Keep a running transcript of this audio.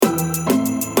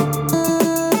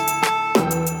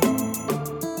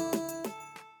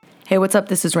Hey, what's up?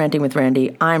 This is Ranting with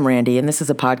Randy. I'm Randy, and this is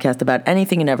a podcast about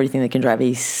anything and everything that can drive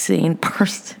a sane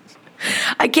person.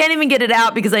 I can't even get it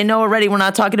out because I know already we're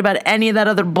not talking about any of that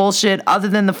other bullshit other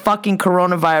than the fucking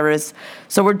coronavirus.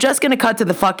 So we're just going to cut to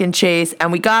the fucking chase,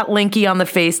 and we got Linky on the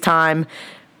FaceTime.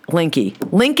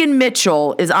 Lincoln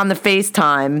Mitchell is on the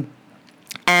FaceTime,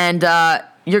 and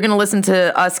you're going to listen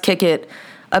to us kick it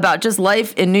about just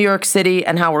life in New York City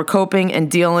and how we're coping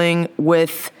and dealing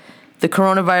with the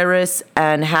coronavirus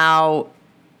and how,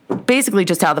 basically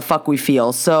just how the fuck we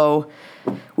feel. So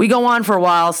we go on for a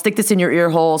while. Stick this in your ear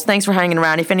holes. Thanks for hanging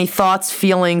around. If any thoughts,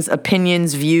 feelings,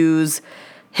 opinions, views,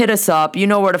 hit us up. You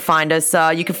know where to find us.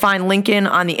 You can find Lincoln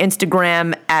on the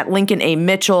Instagram at Lincoln A.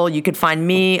 Mitchell. You could find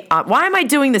me. Why am I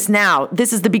doing this now?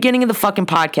 This is the beginning of the fucking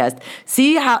podcast.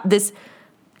 See how this...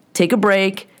 Take a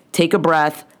break. Take a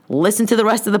breath. Listen to the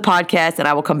rest of the podcast, and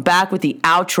I will come back with the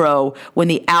outro when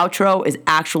the outro is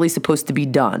actually supposed to be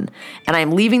done. And I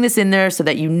am leaving this in there so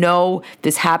that you know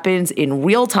this happens in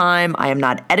real time. I am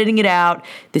not editing it out.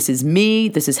 This is me.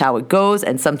 This is how it goes.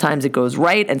 And sometimes it goes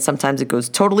right, and sometimes it goes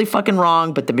totally fucking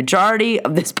wrong. But the majority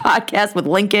of this podcast with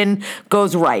Lincoln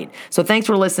goes right. So thanks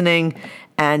for listening,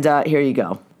 and here you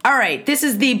go. All right, this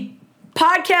is the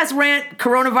podcast rant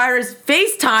coronavirus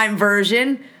FaceTime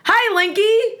version. Hi,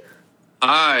 Linky.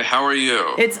 Hi, how are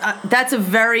you? It's that's a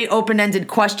very open-ended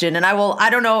question, and I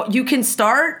don't know. You can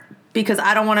start because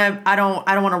I don't want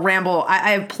to ramble.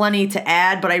 I have plenty to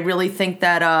add, but I really think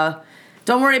that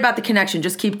don't worry about the connection.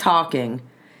 Just keep talking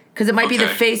because it might be the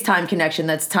FaceTime connection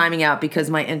that's timing out because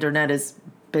my internet has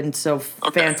been so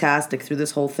fantastic through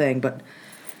this whole thing. But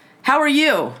how are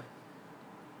you?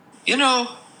 You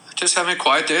know, just having a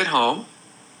quiet day at home.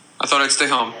 I thought I'd stay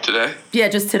home today. Yeah,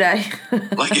 just today.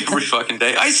 Like every fucking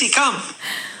day. Icy, come!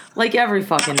 Like every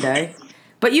fucking day.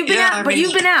 But you've been out.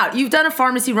 You've been out. You've done a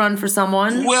pharmacy run for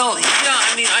someone. Well, yeah.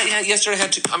 I mean, yesterday I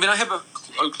had to. I mean, I have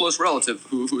a close relative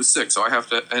who is sick, so I have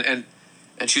to.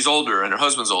 And she's older, and her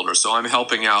husband's older, so I'm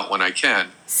helping out when I can.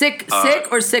 Sick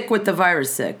or sick with the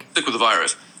virus? Sick with the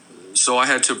virus. So I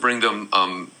had to bring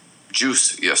them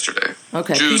juice yesterday.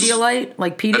 Okay. Juice, Pedialyte?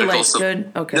 Like Pedialyte's good?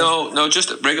 Okay. No,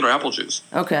 just regular apple juice.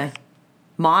 Okay.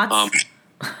 Mott's?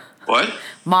 What?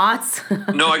 Mott's?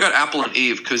 No, I got Apple and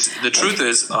Eve because the truth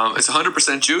is it's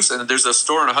 100% juice, and there's a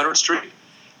store on 100th Street,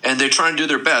 and they try and do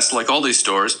their best like all these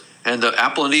stores, and the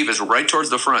Apple and Eve is right towards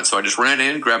the front. So I just ran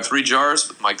in, grabbed 3 jars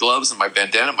with my gloves and my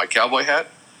bandana, my cowboy hat,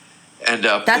 and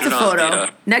that's a photo.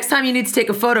 Next time you need to take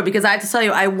a photo because I have to tell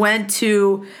you, I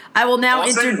will now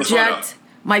interject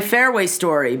my Fairway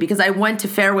story because I went to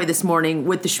Fairway this morning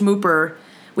with the schmooper,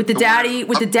 with the daddy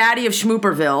of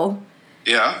Schmooperville.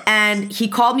 Yeah. And he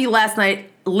called me last night,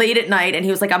 late at night, and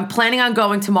he was like, I'm planning on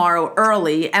going tomorrow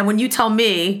early. And when you tell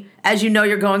me, as you know,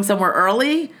 you're going somewhere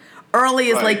early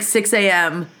is like 6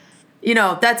 a.m., you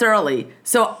know, that's early.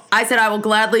 So I said, I will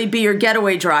gladly be your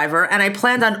getaway driver. And I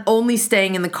planned on only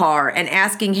staying in the car and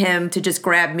asking him to just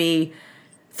grab me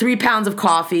 3 pounds of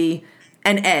coffee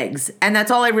and eggs, and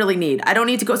that's all I really need. I don't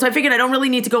need to go. So I figured I don't really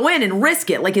need to go in and risk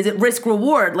it. Like, is it risk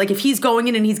reward? Like, if he's going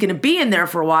in and he's going to be in there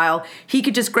for a while, he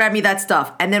could just grab me that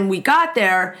stuff. And then we got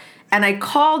there, and I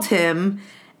called him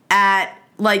at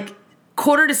like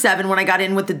 6:45 when I got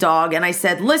in with the dog, and I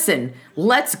said, listen,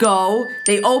 let's go.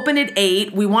 They open at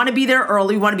 8. We want to be there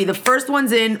early. We want to be the first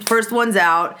ones in, first ones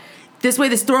out. This way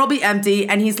the store will be empty.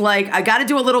 And he's like, I got to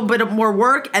do a little bit of more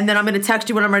work, and then I'm going to text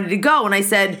you when I'm ready to go. And I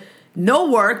said,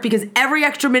 no work, because every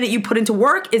extra minute you put into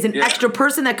work is an extra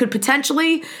person that could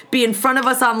potentially be in front of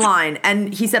us online.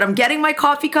 And he said, I'm getting my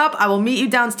coffee cup. I will meet you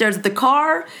downstairs at the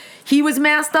car. He was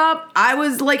masked up. I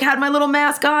was like, had my little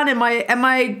mask on and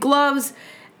my gloves.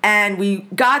 And we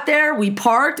got there. We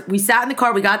parked. We sat in the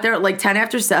car. We got there at like 10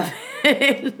 after 7.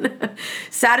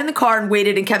 Sat in the car and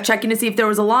waited and kept checking to see if there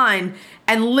was a line.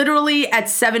 And literally at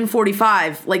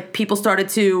 7:45, like people started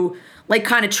to like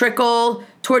kind of trickle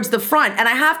towards the front. And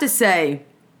I have to say,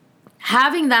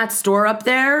 having that store up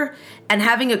there and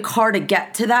having a car to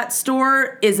get to that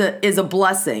store is a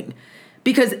blessing,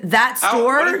 because that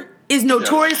store is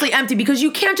notoriously empty because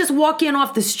you can't just walk in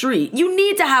off the street. You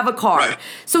need to have a car. Right.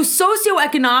 So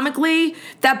socioeconomically,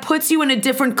 that puts you in a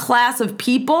different class of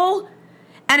people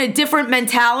and a different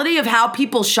mentality of how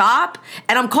people shop.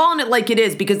 And I'm calling it like it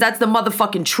is because that's the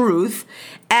motherfucking truth.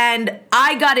 And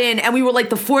I got in, and we were like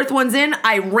the 4th ones in.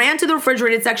 I ran to the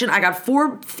refrigerated section. I got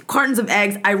 4 cartons of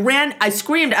eggs. I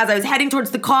screamed as I was heading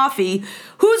towards the coffee.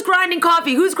 Who's grinding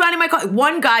coffee? Who's grinding my coffee?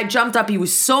 One guy jumped up. He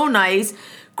was so nice.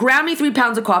 Grabbed me 3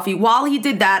 pounds of coffee. While he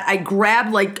did that, I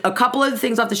grabbed like a couple of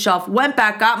things off the shelf, went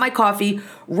back, got my coffee,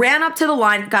 ran up to the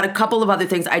line, got a couple of other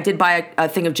things. I did buy a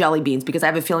thing of jelly beans because I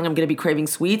have a feeling I'm going to be craving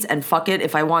sweets, and fuck it,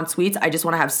 if I want sweets, I just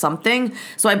want to have something.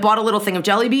 So I bought a little thing of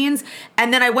jelly beans,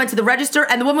 and then I went to the register,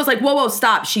 and the woman was like, whoa,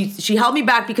 stop. She held me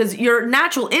back because your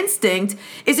natural instinct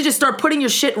is to just start putting your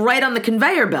shit right on the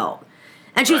conveyor belt.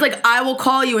 And she was like, I will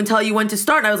call you and tell you when to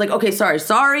start. And I was like, okay,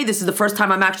 sorry. This is the first time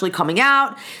I'm actually coming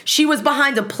out. She was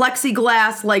behind a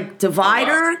plexiglass,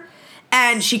 divider. Oh, wow.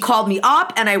 And she called me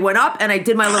up, and I went up, and I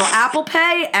did my little Apple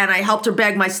Pay, and I helped her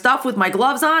bag my stuff with my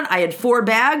gloves on. I had 4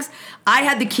 bags. I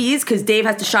had the keys because Dave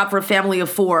has to shop for a family of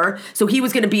 4, so he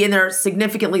was going to be in there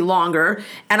significantly longer.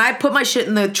 And I put my shit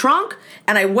in the trunk,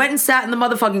 and I went and sat in the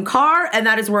motherfucking car, and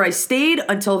that is where I stayed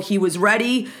until he was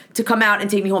ready to come out and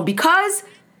take me home. Because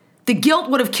the guilt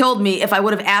would have killed me if I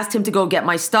would have asked him to go get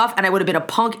my stuff, and I would have been a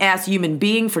punk-ass human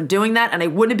being for doing that, and I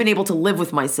wouldn't have been able to live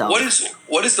with myself.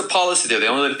 What is the policy there? They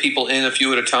only let people in a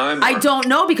few at a time? Or? I don't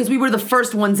know, because we were the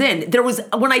first ones in.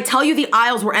 When I tell you the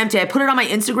aisles were empty, I put it on my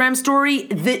Instagram story,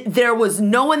 there was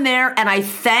no one there, and I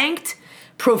thanked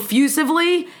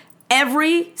profusively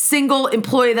every single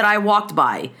employee that I walked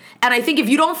by. And I think if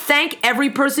you don't thank every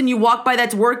person you walk by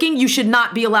that's working, you should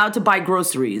not be allowed to buy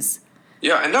groceries.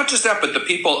 Yeah, and not just that, but the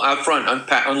people out front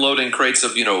unloading crates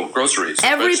of, groceries.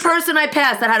 Every person I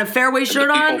passed that had a Fairway shirt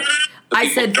on, I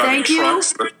said thank you.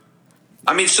 So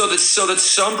that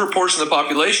some proportion of the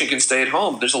population can stay at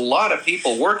home. There's a lot of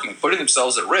people working, putting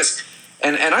themselves at risk.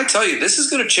 And I tell you, this is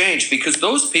going to change because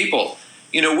those people,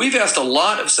 we've asked a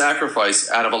lot of sacrifice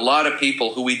out of a lot of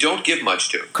people who we don't give much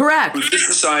to. Correct. Who this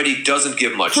society doesn't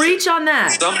give much to. Preach on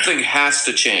that. Something has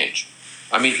to change.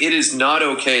 It is not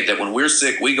okay that when we're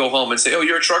sick, we go home and say, oh,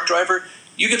 you're a truck driver?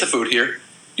 You get the food here.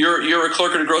 You're a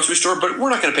clerk at a grocery store, but we're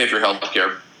not going to pay for your health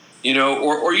care.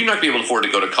 Or you're not going to be able to afford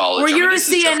to go to college. Or you're a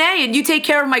CNA and you take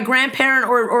care of my grandparent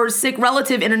or sick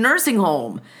relative in a nursing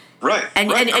home. Right.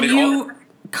 And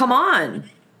come on.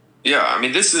 Yeah,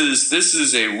 this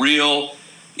is a real,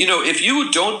 if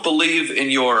you don't believe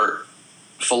in your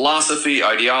philosophy,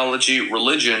 ideology,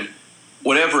 religion,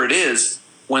 whatever it is,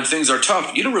 when things are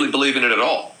tough, you don't really believe in it at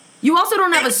all. You also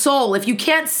don't have a soul if you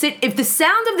can't sit. If the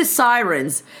sound of the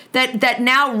sirens that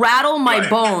now rattle my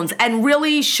bones and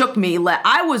really shook me,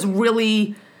 I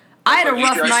had a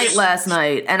rough night last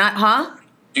night, and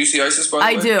Do you see Isis, by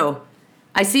the way? I do.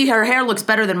 I see her hair looks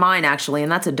better than mine, actually, and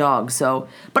that's a dog. So,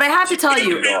 but I have to tell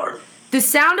you, the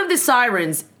sound of the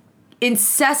sirens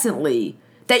incessantly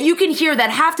that you can hear that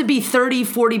have to be 30,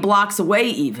 40 blocks away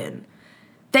even.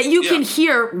 That you can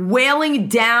hear wailing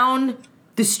down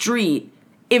the street.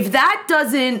 If that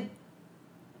doesn't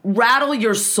rattle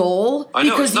your soul, I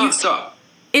know it's nonstop.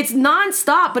 It's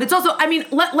nonstop, but it's also.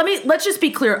 Let's just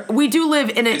be clear. We do live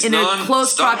in a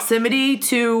close proximity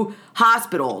to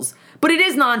hospitals, but it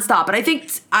is nonstop. And I think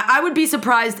I would be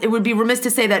surprised. It would be remiss to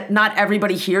say that not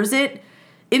everybody hears it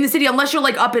in the city, unless you're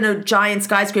up in a giant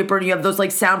skyscraper and you have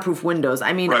those soundproof windows.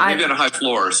 Maybe on a high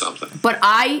floor or something. But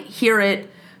I hear it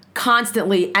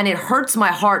constantly, and it hurts my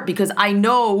heart because I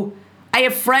know I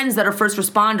have friends that are first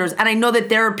responders, and I know that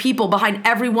there are people behind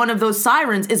every one of those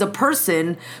sirens is a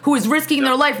person who is risking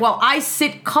their life while I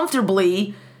sit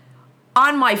comfortably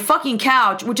on my fucking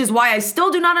couch, which is why I still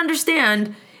do not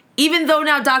understand, even though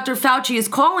now Dr. Fauci is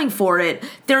calling for it,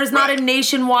 there is not a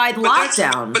nationwide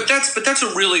lockdown. But that's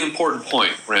a really important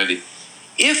point, Randy.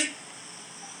 If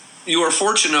you are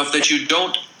fortunate enough that you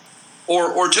don't,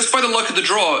 or just by the luck of the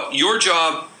draw, your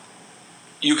job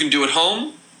you can do at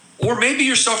home, or maybe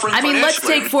you're suffering financially. Let's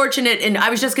take fortunate, and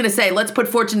I was just going to say, let's put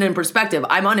fortunate in perspective.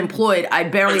 I'm unemployed. I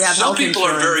barely have health insurance. Some people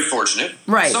are very fortunate.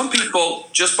 Right. Some people,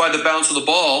 just by the bounce of the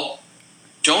ball,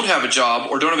 don't have a job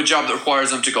or don't have a job that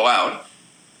requires them to go out.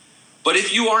 But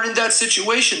if you are in that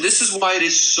situation, this is why it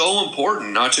is so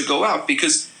important not to go out,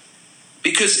 because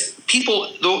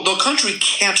people, the country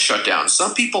can't shut down.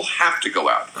 Some people have to go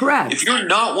out. Correct. If you're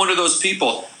not one of those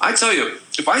people, I tell you,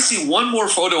 if I see one more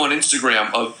photo on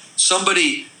Instagram of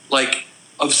somebody,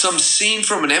 of some scene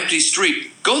from an empty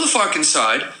street, go the fuck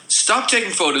inside, stop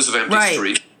taking photos of empty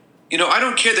streets. I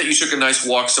don't care that you took a nice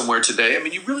walk somewhere today.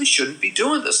 You really shouldn't be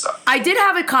doing this stuff. I did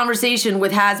have a conversation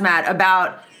with Hazmat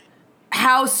about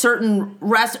how certain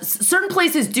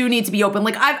places do need to be open.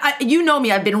 You know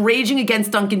me, I've been raging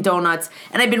against Dunkin' Donuts,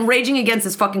 and I've been raging against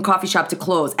this fucking coffee shop to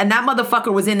close. And that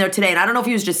motherfucker was in there today, and I don't know if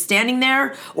he was just standing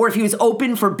there or if he was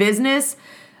open for business.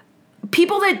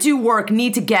 People that do work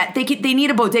need to they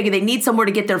need a bodega. They need somewhere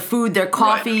to get their food, their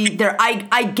coffee.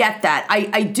 I get that.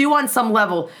 I do on some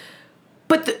level.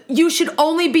 But you should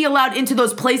only be allowed into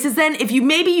those places then if you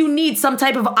need some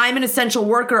type of I'm an essential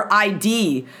worker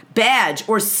ID badge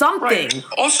or something. Right.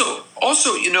 Also,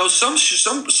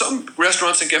 some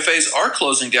restaurants and cafes are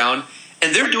closing down,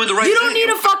 And they're doing the right thing. You don't need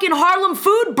a fucking Harlem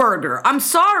Food Burger. I'm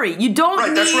sorry. You don't need...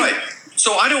 Right, that's right.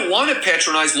 So I don't want to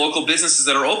patronize local businesses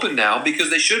that are open now because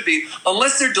they should be,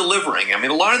 unless they're delivering. I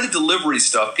mean, a lot of the delivery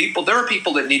stuff, there are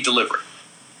people that need delivery.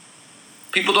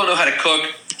 People don't know how to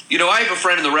cook. You know, I have a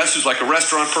friend in the rest who's like a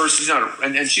restaurant person,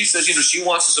 and she says, you know, she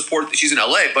wants to support, she's in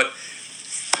LA, but,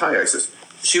 hi Isis,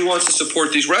 she wants to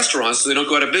support these restaurants so they don't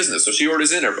go out of business. So she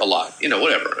orders in a lot, you know,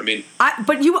 whatever. I mean, I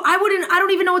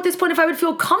don't even know at this point if I would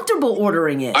feel comfortable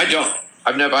ordering it. I don't.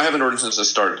 I haven't ordered since I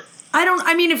started.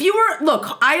 If you were,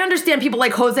 look, I understand people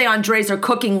like Jose Andres are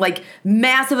cooking like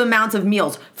massive amounts of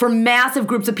meals for massive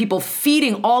groups of people,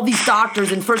 feeding all these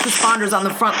doctors and first responders on the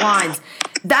front lines.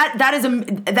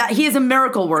 He is a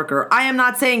miracle worker. I am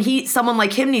not saying someone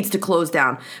like him needs to close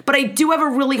down, but I do have a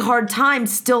really hard time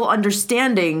still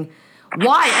understanding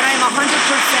why. And I am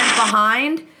 100%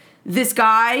 behind this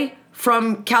guy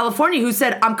from California who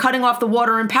said, I'm cutting off the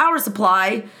water and power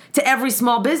supply to every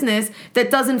small business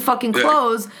that doesn't fucking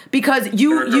close because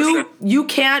you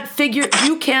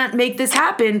can't make this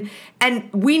happen,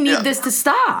 and we need this to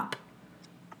stop.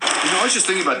 You know, I was just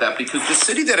thinking about that because the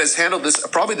city that has handled this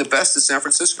probably the best is San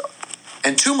Francisco.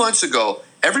 And 2 months ago,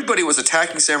 everybody was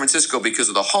attacking San Francisco because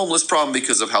of the homeless problem,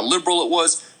 because of how liberal it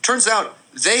was. Turns out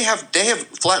they have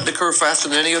flattened the curve faster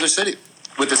than any other city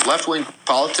with this left-wing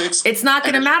politics. It's not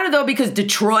going to matter, though, because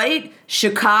Detroit,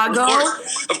 Chicago,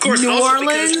 of course, New Orleans.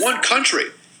 Because it's one country.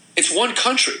 It's one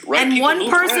country, right? And people one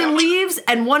person leaves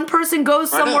and one person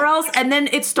goes somewhere else, and then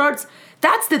it starts...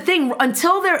 That's the thing.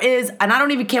 Until there is,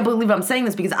 and can't believe I'm saying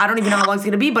this because I don't even know how long it's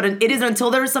going to be, but it is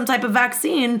until there is some type of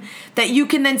vaccine that you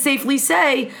can then safely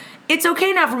say, it's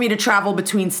okay now for me to travel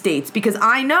between states because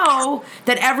I know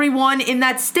that everyone in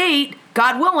that state,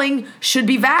 God willing, should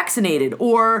be vaccinated.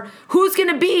 Or who's going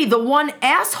to be the one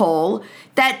asshole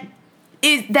that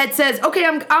says, okay,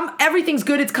 I'm everything's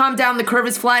good, it's calmed down, the curve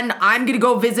is flattened, I'm going to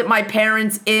go visit my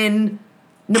parents in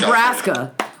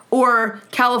Nebraska. Or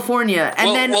California,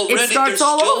 and then it starts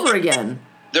all over again.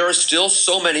 There are still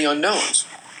so many unknowns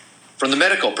from the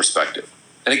medical perspective.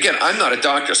 And again, I'm not a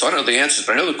doctor, so I don't know the answers,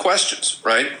 but I know the questions,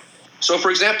 right? So,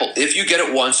 for example, if you get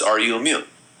it once, are you immune?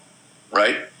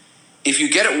 Right? If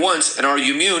you get it once and are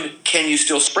you immune, can you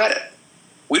still spread it?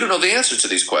 We don't know the answer to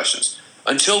these questions.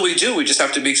 Until we do, we just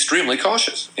have to be extremely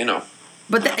cautious, you know.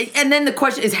 But and then the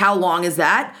question is, how long is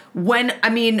that? Right.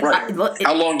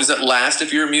 How long does it last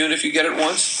if you're immune if you get it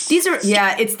once? These are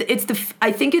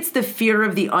I think it's the fear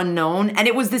of the unknown, and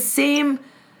it was the same.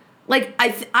 Like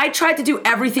I tried to do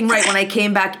everything right when I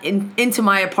came back into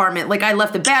my apartment. Like I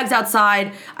left the bags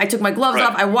outside, I took my gloves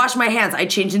off, I washed my hands, I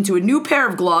changed into a new pair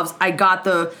of gloves, I got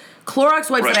the Clorox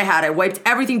wipes that I had, I wiped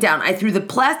everything down, I threw the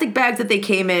plastic bags that they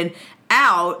came in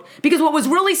out because what was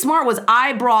really smart was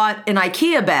I brought an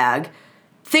IKEA bag.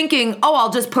 Thinking, I'll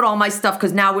just put all my stuff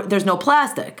because now there's no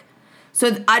plastic.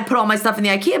 So I'd put all my stuff in the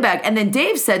IKEA bag. And then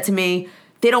Dave said to me,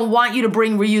 they don't want you to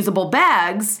bring reusable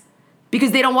bags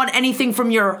because they don't want anything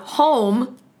from your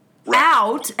home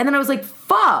out. And then I was like,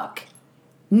 fuck.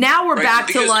 Now we're back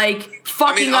to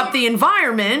fucking up the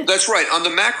environment. That's right. On the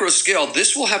macro scale,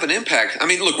 this will have an impact. I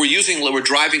mean, look, we're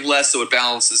driving less so it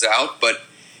balances out. But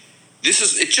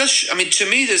to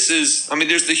me, there's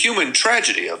the human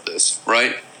tragedy of this,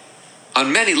 right?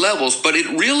 On many levels, but it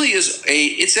really is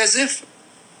it's as if,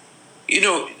 you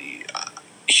know,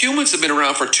 humans have been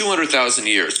around for 200,000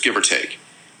 years, give or take.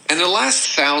 And in the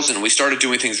last 1,000, we started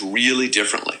doing things really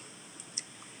differently.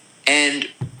 And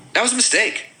that was a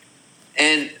mistake.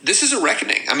 And this is a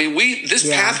reckoning. I mean,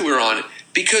 path we're on,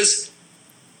 because,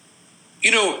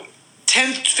 you know,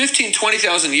 10, 15,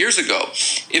 20,000 years ago,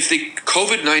 if the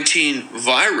COVID-19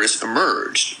 virus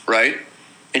emerged, right?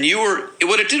 And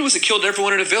what it did was it killed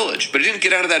everyone in a village, but it didn't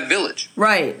get out of that village.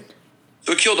 Right.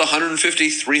 So it killed 150,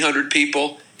 300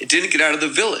 people. It didn't get out of the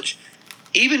village.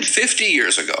 Even 50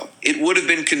 years ago, it would have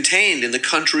been contained in the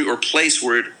country or place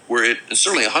where it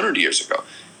certainly 100 years ago,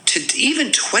 to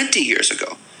even 20 years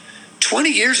ago. 20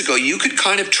 years ago, you could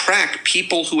kind of track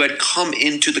people who had come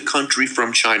into the country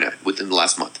from China within the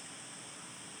last month.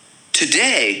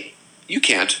 Today, you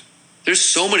can't. There's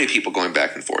so many people going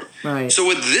back and forth. Right. So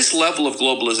with this level of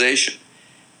globalization,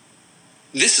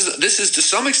 this is to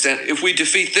some extent, if we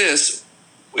defeat this,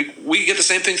 we get the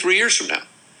same thing 3 years from now.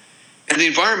 And the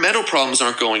environmental problems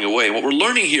aren't going away. And what we're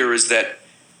learning here is that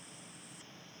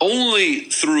only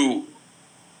through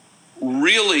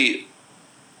really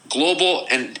global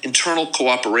and internal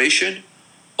cooperation,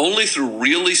 only through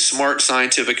really smart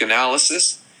scientific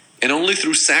analysis, and only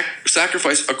through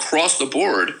sacrifice across the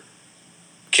board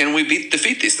can we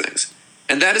defeat these things.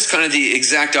 And that is kind of the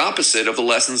exact opposite of the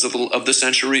lessons of the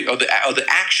century, of the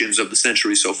actions of the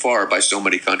century so far by so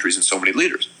many countries and so many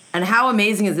leaders. And how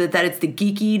amazing is it that it's the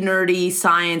geeky, nerdy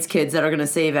science kids that are going to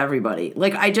save everybody?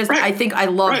 Like, I think I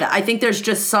love that. I think there's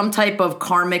just some type of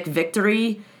karmic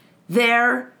victory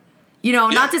there. You know,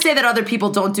 not to say that other people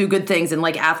don't do good things and,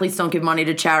 like, athletes don't give money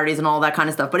to charities and all that kind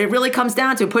of stuff, but it really comes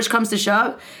down to, push comes to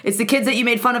shove, it's the kids that you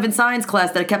made fun of in science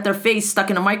class that kept their face stuck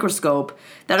in a microscope.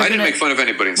 That are I didn't make fun of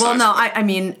anybody in science. Well, no, I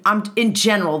mean, I'm in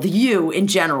general,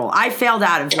 I failed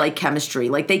out of, like, chemistry.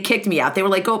 Like, they kicked me out. They were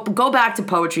like, go back to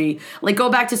poetry. Like, go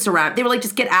back to ceramic. They were like,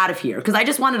 just get out of here. Because I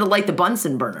just wanted to light the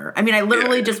Bunsen burner. I mean, I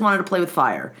literally just wanted to play with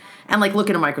fire and, like, look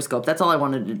in a microscope. That's all I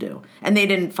wanted to do. And they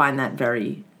didn't find that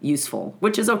very useful,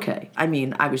 which is okay. I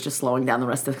mean, I was just slowing down the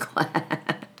rest of the class.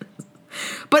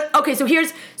 But okay, so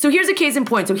here's a case in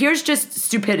point. So here's just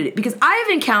stupidity, because I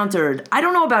have encountered, I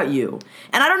don't know about you,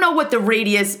 and I don't know what the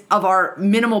radius of our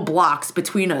minimal blocks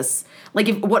between us, like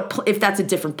if that's a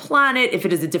different planet, if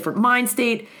it is a different mind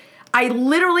state. I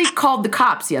literally called the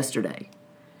cops yesterday.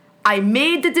 I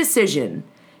made the decision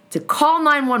to call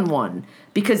 911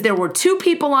 because there were 2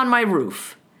 people on my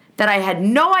roof that I had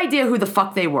no idea who the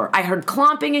fuck they were. I heard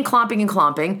clomping and clomping and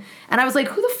clomping, and I was like,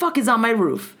 who the fuck is on my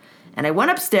roof? And I went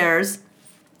upstairs,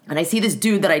 and I see this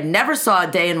dude that I never saw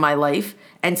a day in my life,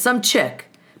 and some chick,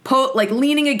 like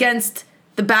leaning against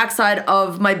the backside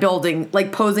of my building,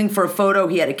 like posing for a photo.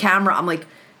 He had a camera. I'm like,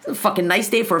 it's a fucking nice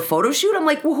day for a photo shoot? I'm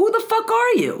like, well, who the fuck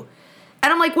are you?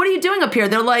 And I'm like, what are you doing up here?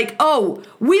 They're like, oh,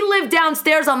 we live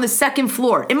downstairs on the 2nd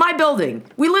floor. In my building.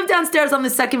 We live downstairs on the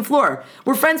 2nd floor.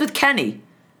 We're friends with Kenny.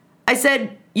 I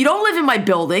said, you don't live in my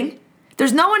building.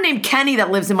 There's no one named Kenny that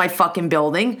lives in my fucking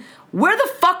building. Where the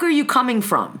fuck are you coming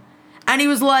from? And he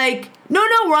was like, no,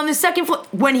 we're on the 2nd floor.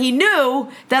 When he knew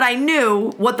that I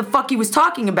knew what the fuck he was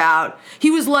talking about,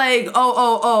 he was like,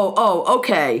 oh,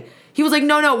 okay. He was like,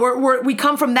 no, we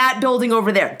come from that building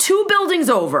over there. 2 buildings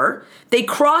over. They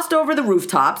crossed over the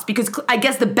rooftops because I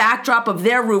guess the backdrop of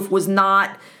their roof was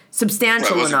not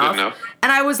substantial enough.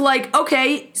 And I was like,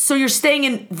 okay, so you're staying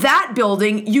in that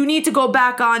building. You need to go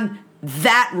back on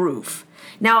that roof.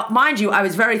 Now, mind you, I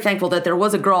was very thankful that there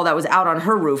was a girl that was out on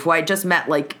her roof who I just met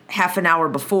like half an hour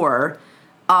before,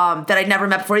 that I'd never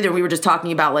met before either. We were just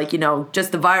talking about, like, you know,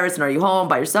 just the virus and are you home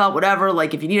by yourself, whatever,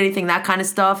 like if you need anything, that kind of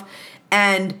stuff.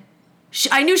 And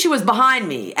I knew she was behind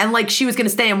me and, like, she was going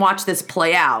to stay and watch this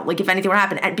play out, like if anything were to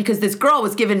happen. And because this girl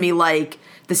was giving me, like,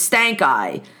 the stank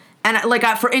eye. And, like,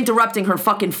 for interrupting her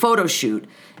fucking photo shoot.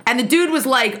 And the dude was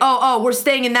like, oh, we're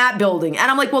staying in that building.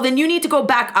 And I'm like, well, then you need to go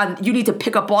back on, you need to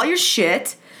pick up all your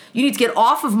shit. You need to get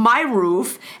off of my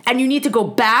roof. And you need to go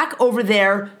back over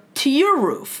there to your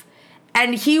roof.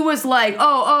 And he was like,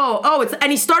 oh.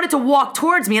 And he started to walk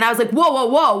towards me. And I was like,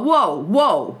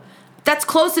 whoa. That's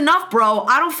close enough, bro.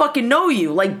 I don't fucking know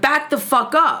you. Like, back the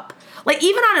fuck up. Like,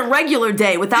 even on a regular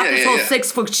day without this whole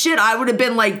 6-foot shit, I would have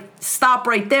been like, stop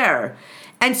right there.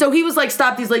 And so he was like,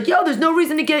 stopped. He's like, yo, there's no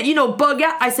reason to get, bug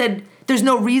out. I said, there's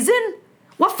no reason?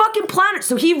 What fucking planet?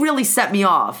 So he really set me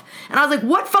off. And I was like,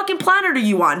 what fucking planet are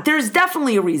you on? There's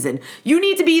definitely a reason. You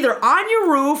need to be either on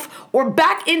your roof or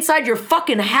back inside your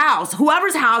fucking house,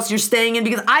 whoever's house you're staying in,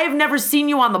 because I have never seen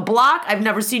you on the block. I've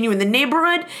never seen you in the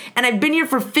neighborhood. And I've been here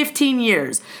for 15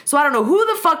 years. So I don't know who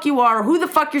the fuck you are, who the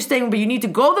fuck you're staying with, but you need to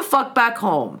go the fuck back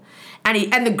home.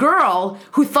 And the girl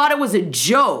who thought it was a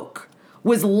joke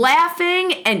was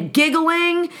laughing and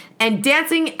giggling and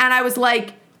dancing, and I was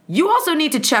like, you also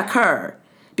need to check her,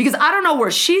 because I don't know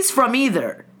where she's from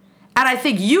either. And I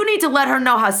think you need to let her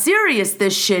know how serious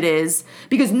this shit is,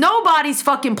 because nobody's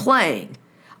fucking playing.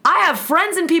 I have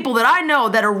friends and people that I know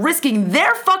that are risking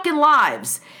their fucking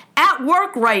lives at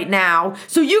work right now,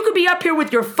 so you could be up here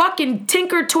with your fucking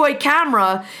Tinker Toy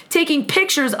camera taking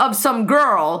pictures of some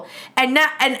girl, and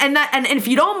if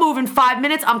you don't move in 5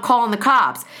 minutes, I'm calling the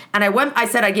cops. And I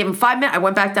said I gave him 5 minutes. I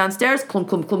went back downstairs, clump,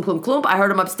 clump, clump, clump, clump. I heard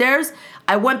him upstairs.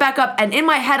 I went back up, and in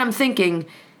my head I'm thinking,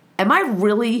 am I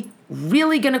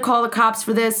really gonna call the cops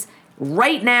for this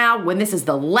right now, when this is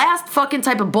the last fucking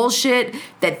type of bullshit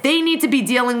that they need to be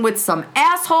dealing with some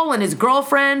asshole and his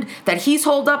girlfriend that he's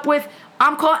holed up with?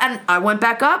 I'm calling, and I went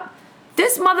back up.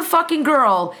 This motherfucking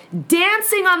girl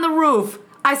dancing on the roof.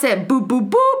 I said, boop, boop,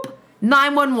 boop,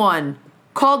 911.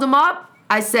 Called him up.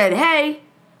 I said, hey.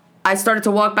 I started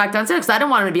to walk back downstairs because I didn't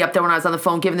want him to be up there when I was on the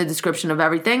phone giving the description of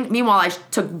everything. Meanwhile, I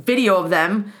took video of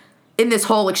them in this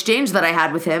whole exchange that I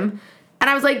had with him. And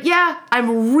I was like, yeah,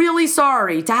 I'm really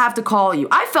sorry to have to call you.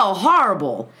 I felt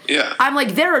horrible. Yeah. I'm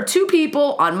like, there are 2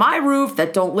 people on my roof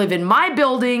that don't live in my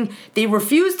building. They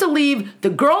refuse to leave. The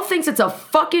girl thinks it's a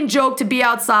fucking joke to be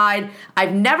outside.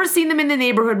 I've never seen them in the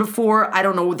neighborhood before. I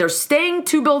don't know. They're staying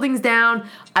 2 buildings down.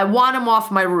 I want them off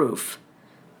my roof.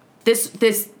 This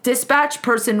dispatch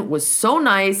person was so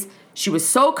nice. She was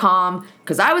so calm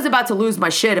because I was about to lose my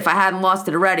shit if I hadn't lost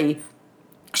it already.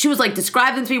 She was like,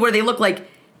 describe them to me where they look like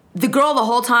the girl the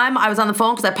whole time I was on the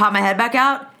phone because I popped my head back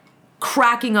out,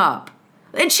 cracking up.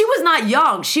 And she was not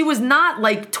young. She was not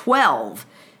like 12.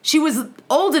 She was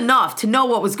old enough to know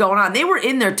what was going on. They were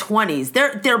in their 20s.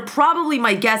 They're probably,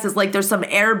 my guess is like there's some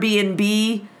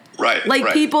Airbnb,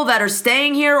 right. people that are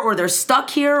staying here or they're stuck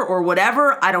here or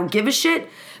whatever. I don't give a shit.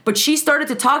 But she started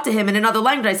to talk to him in another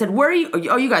language. I said, where are you?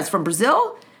 Oh, you guys from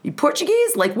Brazil? You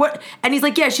Portuguese? Like what? And he's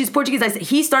like, yeah, she's Portuguese. I said,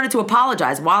 he started to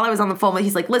apologize while I was on the phone.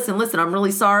 He's like, listen, I'm really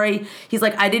sorry. He's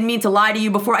like, I didn't mean to lie to you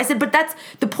before. I said, but that's,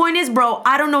 the point is, bro,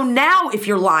 I don't know now if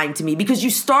you're lying to me because you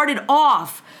started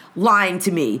off lying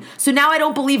to me. So now I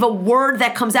don't believe a word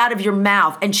that comes out of your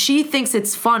mouth. And she thinks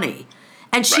it's funny.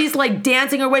 And she's like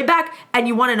dancing her way back. And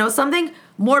you want to know something?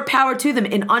 More power to them.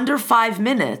 In under 5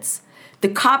 minutes, the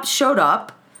cops showed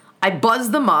up. I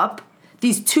buzzed them up.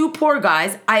 These two poor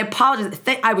guys, I apologize.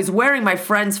 I was wearing my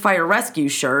friend's fire rescue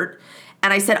shirt.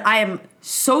 And I said, I am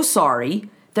so sorry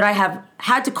that I have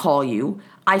had to call you.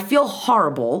 I feel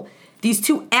horrible. These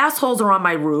two assholes are on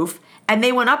my roof. And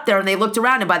they went up there and they looked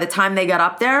around. And by the time they got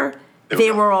up there,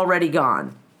 they were already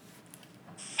gone.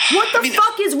 What the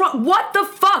fuck is wrong? What the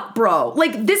fuck, bro?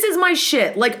 Like, this is my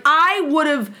shit. Like,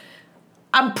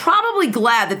 I'm probably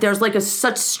glad that there's like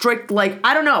such strict, like,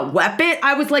 I don't know, weapon.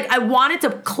 I was like, I wanted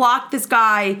to clock this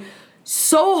guy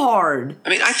so hard. I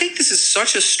mean, I think this is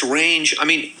such a strange, I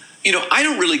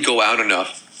don't really go out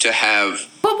enough to have.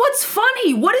 But what's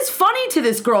funny? What is funny to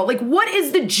this girl? Like, what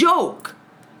is the joke?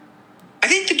 I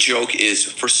think the joke is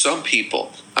for some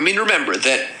people. I mean, remember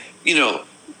that,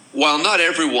 while not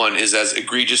everyone is as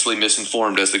egregiously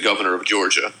misinformed as the governor of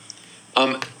Georgia,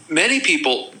 many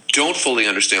people don't fully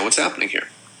understand what's happening here.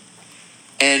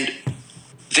 And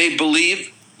they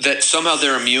believe that somehow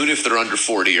they're immune if they're under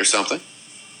 40 or something.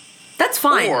 That's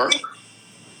fine.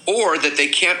 Or that they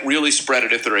can't really spread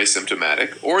it if they're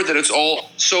asymptomatic, or that it's all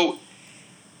so.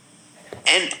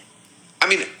 And I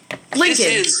mean,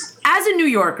 Lincoln, as a New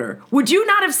Yorker, would you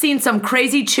not have seen some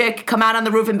crazy chick come out on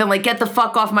the roof and been like, get the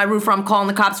fuck off my roof or I'm calling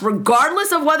the cops,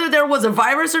 regardless of whether there was a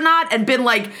virus or not, and been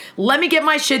like, let me get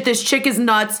my shit, this chick is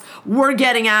nuts, we're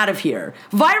getting out of here.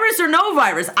 Virus or no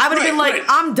virus, I would have been like,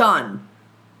 I'm done.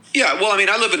 Yeah, well, I mean,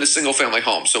 I live in a single-family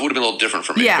home, so it would have been a little different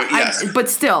for me. Yeah, but yes. But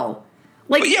still.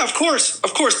 Like, but yeah, of course.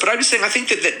 But I'm just saying, I think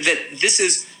that this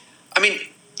is,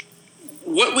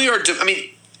 what we are doing,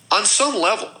 on some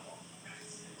level,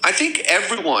 I think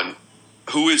everyone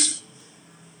who is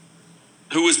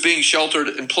being sheltered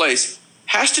in place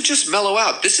has to just mellow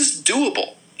out. This is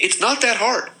doable. It's not that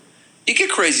hard. You get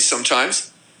crazy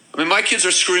sometimes. My kids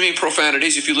are screaming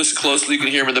profanities. If you listen closely, you can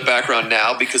hear them in the background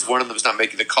now because one of them is not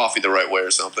making the coffee the right way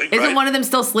or something. Isn't one of them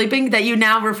still sleeping that you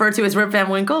now refer to as Rip Van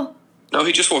Winkle? No,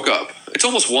 he just woke up. It's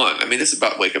almost 1. This is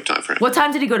about wake-up time for him. What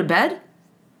time did he go to bed?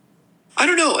 I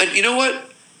don't know. And you know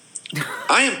what?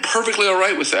 I am perfectly all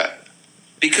right with that.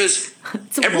 Because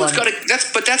everyone's got to.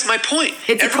 That's my point.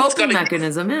 It's a coping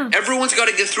mechanism, yeah. Everyone's got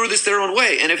to get through this their own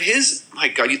way. And if my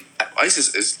God,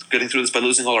 Isis is getting through this by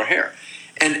losing all her hair,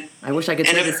 and I wish I could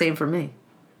say the same for me.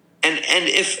 And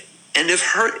if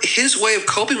his way of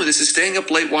coping with this is staying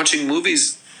up late watching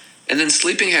movies and then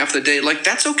sleeping half the day, like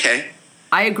that's okay.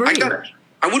 I agree.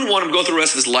 I wouldn't want him to go through the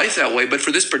rest of his life that way, but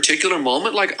for this particular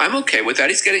moment, like I'm okay with that.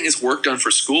 He's getting his work done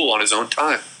for school on his own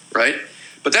time, right?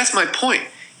 But that's my point.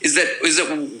 Is that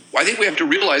I think we have to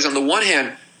realize on the one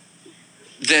hand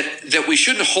that we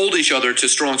shouldn't hold each other to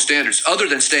strong standards other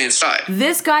than stay inside.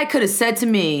 This guy could have said to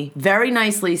me very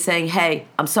nicely saying, hey,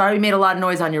 I'm sorry we made a lot of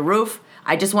noise on your roof.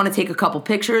 I just want to take a couple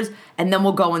pictures and then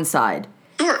we'll go inside.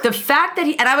 Sure. The fact that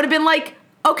and I would have been like,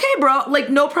 okay, bro,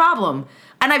 like no problem.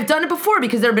 And I've done it before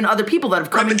because there have been other people that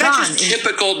have come and gone. But that's just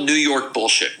typical New York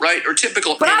bullshit, right? Or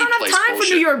typical But I don't have time for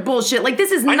New York bullshit. Like, this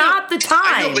is not the time.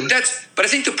 I know, but I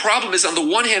think the problem is on the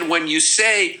one hand when you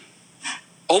say,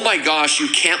 oh my gosh, you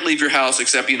can't leave your house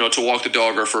except, to walk the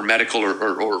dog or for medical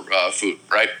or food,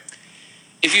 right?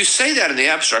 If you say that in the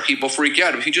abstract, people freak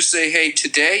out. If you just say, hey,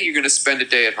 today you're going to spend a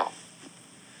day at home.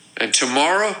 And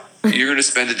tomorrow you're going to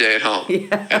spend a day at home.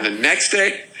 Yeah. And the next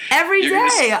day... Every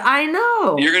day, I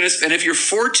know. And if you're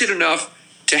fortunate enough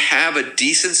to have a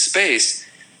decent space,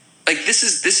 like this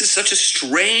is such a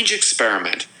strange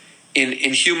experiment in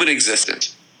human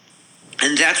existence,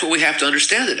 and that's what we have to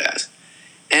understand it as.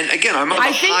 And again,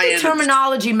 I think the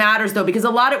terminology matters though, because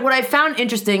what I found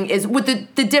interesting is with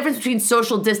the difference between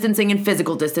social distancing and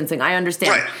physical distancing. I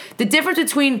understand the difference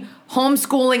between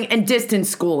homeschooling and distance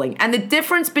schooling, and the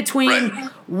difference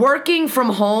between working from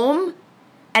home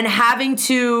and having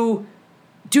to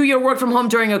do your work from home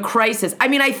during a crisis. I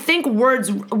mean, I think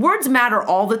words matter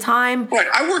all the time. Right.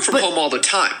 I work from home all the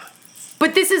time.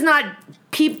 But this is not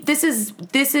this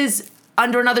is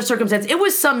under another circumstance. It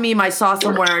was some meme I saw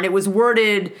somewhere, and it was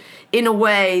worded in a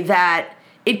way that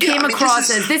it came across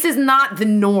as this is not the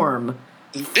norm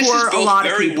for a lot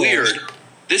of people. This is both very weird.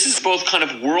 This is both kind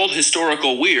of world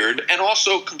historical weird and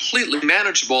also completely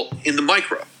manageable in the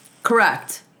micro.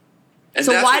 Correct. And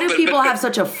so why do people have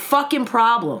such a fucking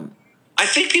problem? I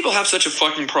think people have such a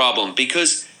fucking problem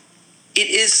because it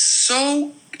is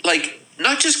so, like,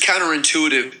 not just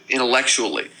counterintuitive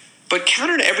intellectually, but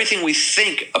counter to everything we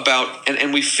think about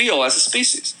and we feel as a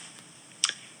species.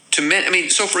 To men, I mean,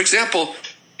 so for example,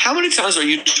 how many times are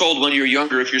you told when you're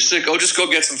younger, if you're sick, oh, just go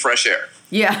get some fresh air?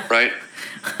 Yeah. Right?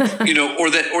 Or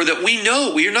that we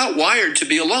know we are not wired to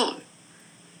be alone.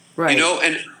 Right.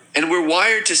 And we're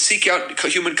wired to seek out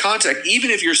human contact,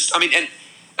 even if you're,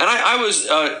 I was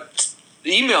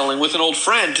emailing with an old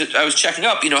friend. I was checking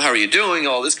up, how are you doing,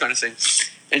 all this kind of thing.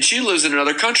 And she lives in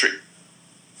another country.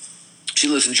 She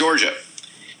lives in Georgia.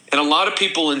 And a lot of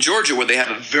people in Georgia, where they have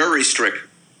a very strict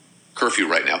curfew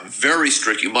right now, very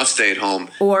strict, you must stay at home,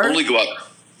 or only go out.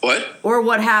 What? Or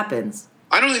what happens?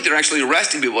 I don't think they're actually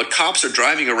arresting people, but cops are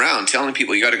driving around telling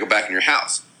people you got to go back in your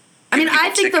house. I mean, I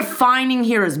think the fining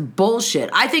here is bullshit.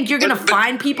 I think you're going to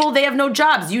fine people. They have no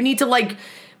jobs. You need to,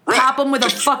 pop them with a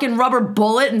fucking rubber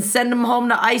bullet and send them home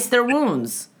to ice their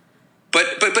wounds. But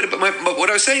what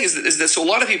I was saying is that so a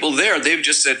lot of people there, they've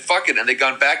just said fuck it, and they've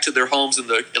gone back to their homes in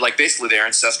basically their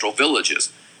ancestral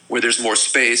villages where there's more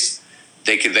space.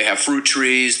 They have fruit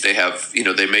trees. They have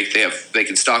they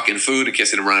can stock in food in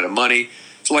case they run out of money.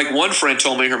 So one friend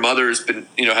told me her mother has been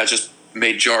has just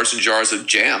made jars and jars of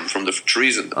jam from the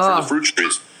trees and from the fruit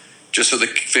trees, just so the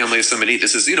family has something to eat.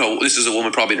 This is a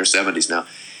woman probably in her 70s now,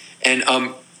 and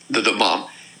the mom.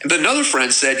 But another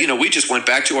friend said, we just went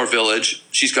back to our village.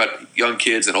 She's got young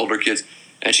kids and older kids.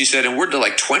 And she said, and we're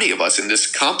 20 of us in this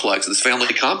complex, this family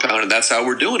compound, and that's how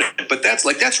we're doing it. But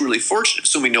that's really fortunate,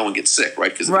 assuming no one gets sick,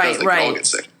 right? Because all get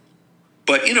sick.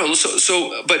 But, and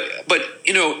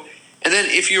then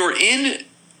if you're in,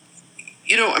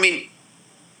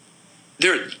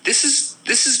 this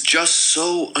is just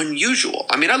so unusual.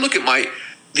 I mean, I look at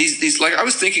these I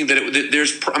was thinking that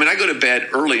I go to bed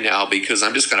early now because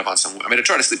I'm just kind of on I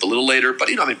try to sleep a little later, but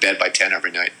I'm in bed by 10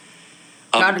 every night.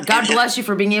 God bless you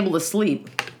for being able to sleep.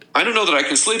 I don't know that I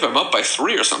can sleep. I'm up by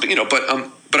 3 or something,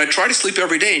 but I try to sleep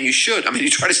every day, and you should. You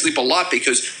try to sleep a lot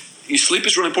because sleep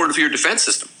is really important for your defense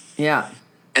system. Yeah.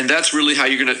 And that's really how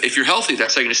you're going to, if you're healthy,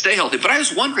 that's how you're going to stay healthy. But I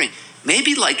was wondering,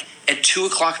 maybe at 2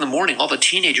 o'clock in the morning, all the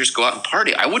teenagers go out and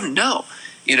party. I wouldn't know,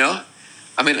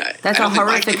 That's a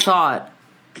horrific thought.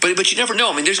 But you never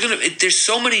know. There's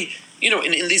so many,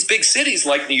 in these big cities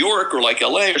like New York or like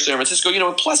LA or San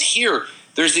Francisco, plus here,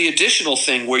 there's the additional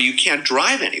thing where you can't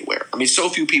drive anywhere. So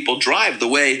few people drive the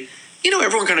way,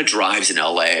 everyone kind of drives in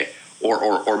LA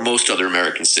or most other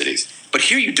American cities. But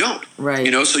here you don't. Right.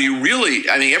 So you really,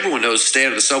 everyone knows stay out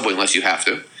of the subway unless you have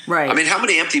to. Right. How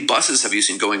many empty buses have you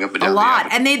seen going up and down? A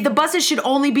lot. And the buses should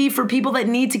only be for people that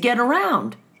need to get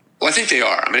around. Well, I think they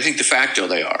are. I think de facto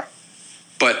they are.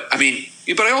 But,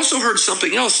 but I also heard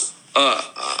something else.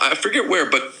 I forget where,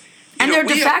 but... And they're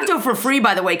de facto for free,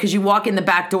 by the way, because you walk in the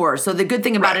back door. So the good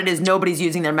thing about it is nobody's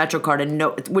using their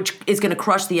MetroCard, which is going to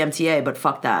crush the MTA, but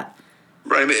fuck that.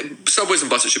 Right. Subways and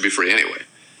buses should be free anyway.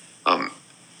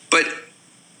 But...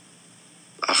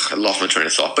 I lost my train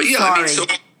of thought. But yeah, Sorry.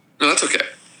 No, that's okay.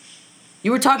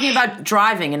 You were talking about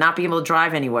driving and not being able to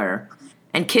drive anywhere.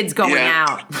 And kids going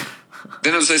out.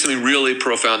 Then I was going to say something really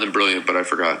profound and brilliant, but I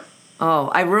forgot. Oh,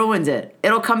 I ruined it.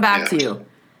 It'll come back to you.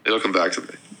 It'll come back to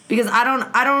me. Because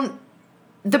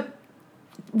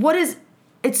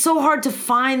it's so hard to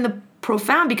find the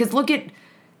profound, because look at,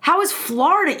 how is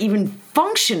Florida even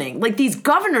functioning? These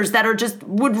governors that are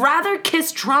would rather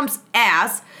kiss Trump's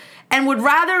ass and would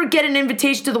rather get an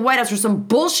invitation to the White House for some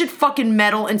bullshit fucking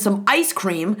medal and some ice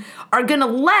cream, are gonna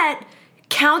let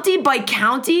county by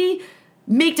county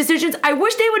make decisions. I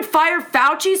wish they would fire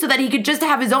Fauci so that he could just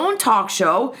have his own talk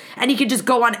show and he could just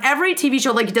go on every TV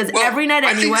show like he does every night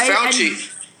anyway. I think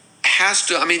Fauci has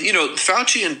to,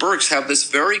 Fauci and Birx have this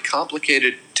very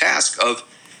complicated task of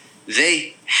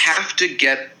they have to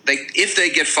if they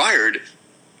get fired,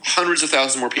 hundreds of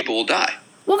thousands more people will die.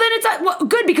 Well, then it's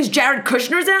good, because Jared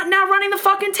Kushner's now running the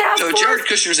fucking task force. No, Jared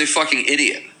Kushner's a fucking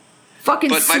idiot.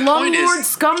 Fucking slumlord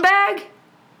scumbag.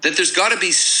 That there's got to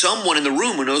be someone in the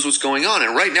room who knows what's going on.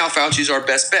 And right now, Fauci's our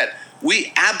best bet.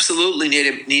 We absolutely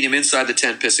need him inside the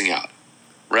tent pissing out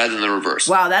rather than the reverse.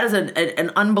 Wow, that is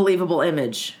an unbelievable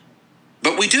image.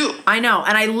 But we do. I know,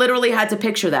 and I literally had to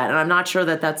picture that, and I'm not sure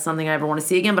that that's something I ever want to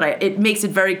see again, but it makes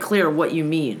it very clear what you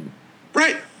mean.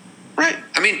 Right.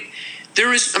 I mean,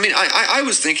 I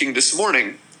was thinking this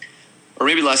morning, or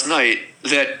maybe last night,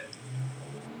 that,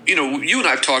 you and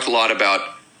I have talked a lot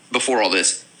about, before all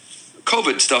this,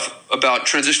 COVID stuff, about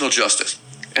transitional justice,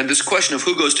 and this question of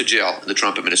who goes to jail in the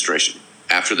Trump administration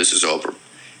after this is over,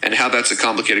 and how that's a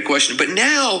complicated question. But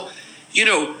now,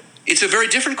 it's a very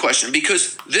different question,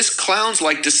 because this clowns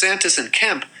like DeSantis and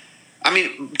Kemp. I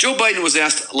mean, Joe Biden was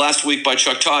asked last week by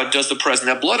Chuck Todd, does the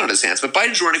president have blood on his hands? But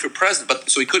Biden's running for president,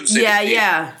 so he couldn't say that.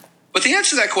 Yeah. But the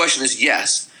answer to that question is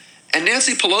yes. And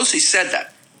Nancy Pelosi said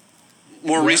that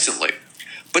more recently.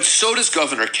 But so does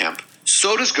Governor Kemp.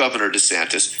 So does Governor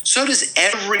DeSantis. So does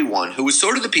everyone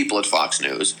so do the people at Fox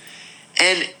News.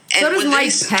 And so does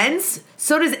Mike Pence.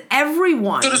 So does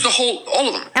everyone. So does all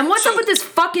of them. And what's up with this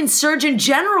fucking Surgeon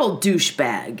General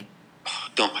douchebag?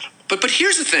 But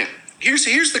here's the thing.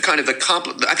 Here's the kind of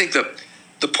I think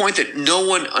the point that no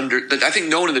one in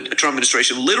the Trump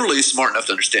administration literally is smart enough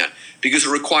to understand, because it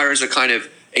requires a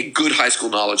good high school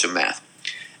knowledge of math,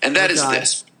 and that is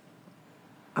this: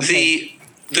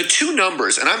 the two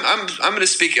numbers. And I'm going to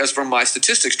speak as from my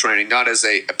statistics training, not as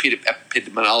a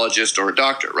epidemiologist or a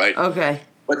doctor, right? Okay.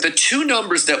 But the two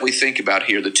numbers that we think about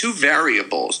here, the two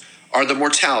variables, are the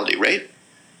mortality rate,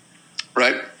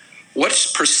 right? What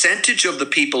percentage of the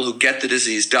people who get the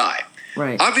disease die?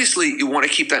 Right. Obviously, you want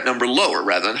to keep that number lower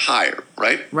rather than higher,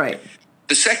 right? Right.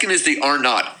 The second is the R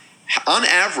naught. On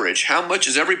average, how much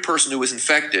is every person who is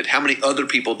infected, how many other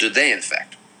people do they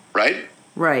infect, right?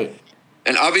 Right.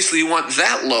 And obviously, you want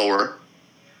that lower,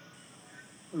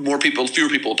 fewer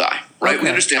people die, right? Okay. We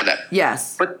understand that.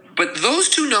 Yes. But those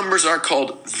two numbers are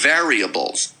called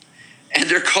variables. And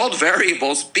they're called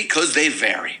variables because they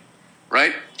vary,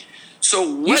 right?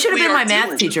 So you should have been my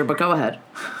math teacher, but go ahead.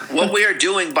 What we are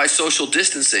doing by social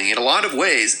distancing, in a lot of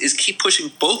ways, is keep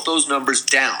pushing both those numbers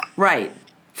down. Right.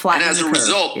 Flattening and as a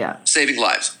result, saving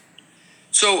lives.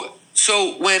 So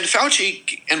when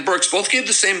Fauci and Birx both gave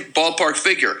the same ballpark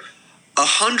figure,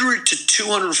 100 to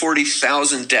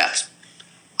 240,000 deaths.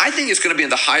 I think it's going to be in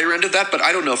the higher end of that, but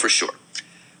I don't know for sure.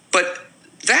 But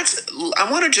I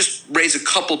want to just raise a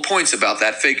couple points about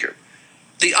that figure.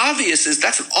 The obvious is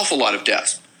that's an awful lot of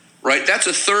deaths, right? That's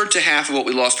a third to half of what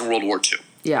we lost in World War II.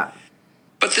 Yeah.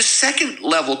 But the second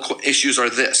level issues are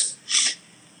this.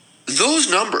 Those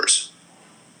numbers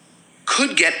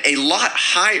could get a lot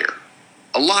higher,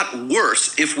 a lot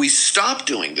worse if we stop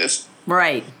doing this.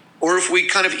 Right. Or if we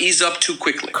kind of ease up too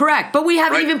quickly. Correct. But we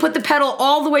haven't even put the pedal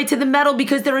all the way to the metal,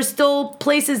 because there are still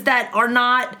places that are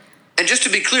not. And just to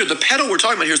be clear, the pedal we're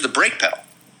talking about here is the brake pedal.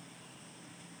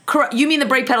 Correct. You mean the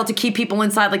brake pedal to keep people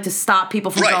inside, like to stop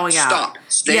people from going out? Stop.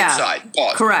 Stay inside.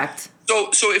 Pause. Correct. So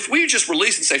if we just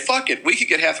release and say, fuck it, we could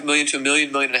get 500,000 to 1 million,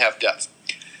 1.5 million deaths.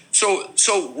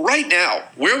 So right now,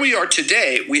 where we are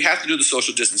today, we have to do the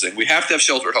social distancing. We have to have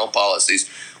shelter-at-home policies.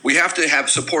 We have to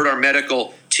support our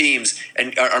medical teams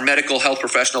and our medical health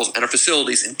professionals and our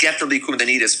facilities and get them the equipment they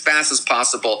need as fast as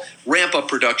possible, ramp up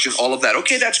production, all of that.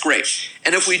 Okay, that's great.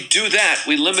 And if we do that,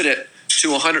 we limit it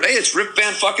to 100. Hey, it's Rip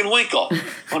Van fucking Winkle.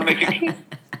 Want to make it?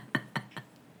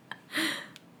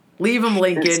 Leave him,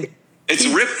 Lincoln. It's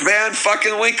Rip Van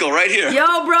fucking Winkle right here.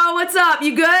 Yo, bro, what's up?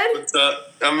 You good? What's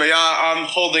up? I'm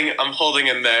holding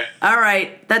in there. All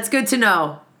right, that's good to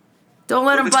know. Don't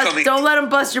let him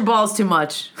bust your balls too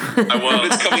much. I will.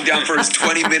 Ruben's coming down for his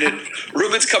 20-minute.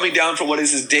 Ruben's coming down for what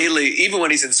is his daily, even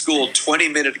when he's in school,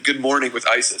 20-minute good morning with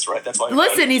ISIS, right? That's why.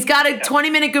 Listen, he's got a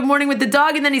 20-minute good morning with the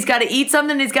dog, and then he's got to eat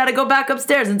something. And he's got to go back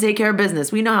upstairs and take care of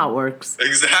business. We know how it works.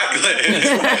 Exactly.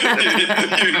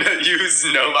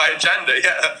 you know my agenda.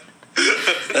 Yeah.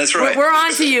 That's right. We're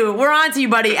on to you. We're on to you,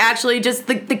 buddy. Actually, just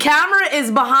the camera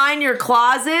is behind your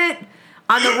closet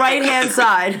on the right-hand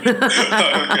side. Okay,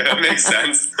 that makes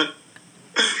sense.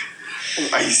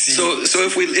 I see. So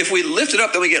if we lift it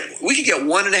up, then we could get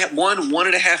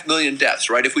 1.5 million deaths,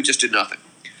 right? If we just did nothing,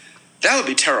 that would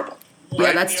be terrible. Right?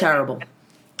 Yeah, that's terrible.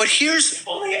 But here's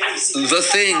the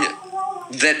thing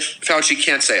that Fauci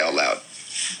can't say out loud.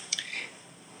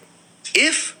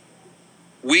 If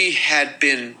we had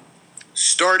been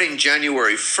starting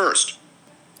January 1st,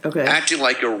 acting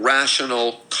like a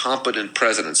rational, competent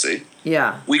presidency,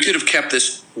 we could have kept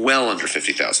this well under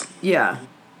 50,000. Yeah.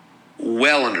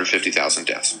 Well under 50,000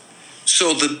 deaths.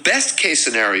 So the best case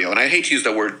scenario, and I hate to use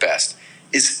the word best,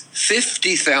 is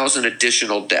 50,000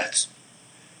 additional deaths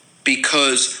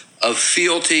because of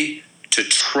fealty to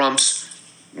Trump's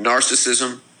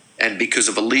narcissism and because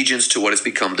of allegiance to what has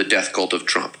become the death cult of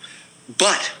Trump.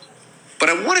 But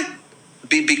I want to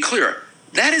be clear.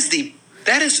 That is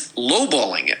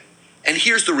lowballing it. And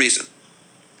here's the reason.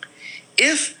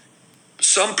 If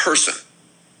some person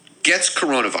gets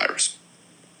coronavirus,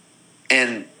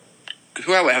 and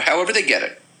however they get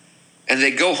it, and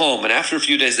they go home, and after a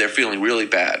few days they're feeling really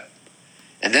bad,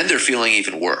 and then they're feeling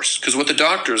even worse. Because what the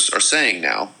doctors are saying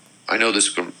now, I know this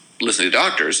from listening to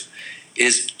doctors,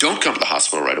 is don't come to the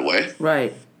hospital right away.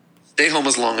 Right. Stay home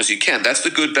as long as you can. That's the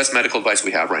good, best medical advice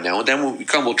we have right now. And then when we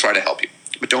come, we'll try to help you.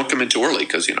 But don't come in too early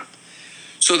because,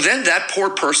 So then that poor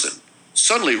person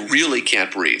suddenly really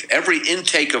can't breathe. Every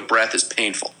intake of breath is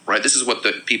painful, right? This is what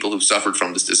the people who've suffered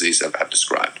from this disease have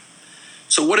described.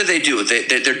 So what do?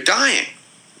 They're dying,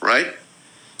 right?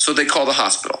 So they call the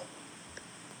hospital.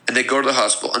 And they go to the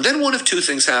hospital. And then one of two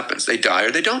things happens. They die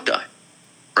or they don't die,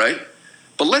 right?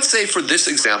 But let's say for this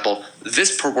example,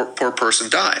 this poor person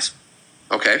dies,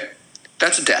 okay?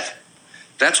 That's a death.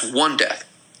 That's one death.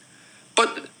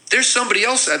 But there's somebody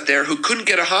else out there who couldn't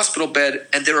get a hospital bed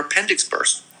and their appendix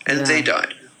burst and they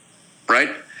died,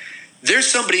 right? There's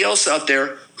somebody else out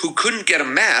there who couldn't get a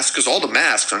mask because all the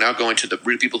masks are now going to the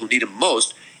people who need them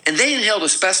most, and they inhaled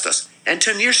asbestos. And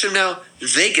 10 years from now,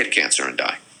 they get cancer and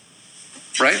die,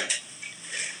 right?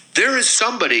 There is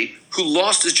somebody who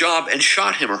lost his job and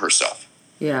shot him or herself.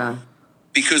 Yeah.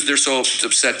 Because they're so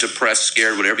upset, depressed,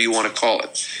 scared, whatever you want to call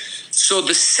it. So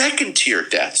the second tier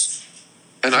deaths,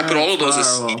 and I put all of those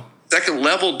as second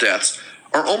level deaths,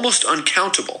 are almost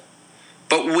uncountable.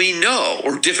 But we know,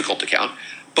 or difficult to count,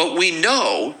 but we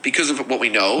know, because of what we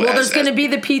know. Well, there's going to be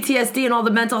the PTSD and all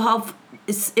the mental health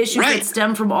issues that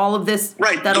stem from all of this.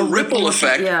 Right. The ripple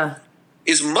effect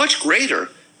is much greater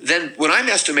than what I'm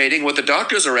estimating, what the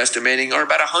doctors are estimating, are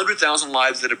about 100,000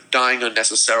 lives that are dying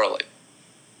unnecessarily.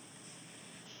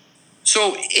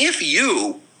 So if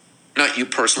you, not you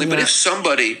personally, but if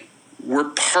somebody were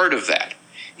part of that,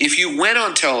 if you went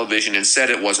on television and said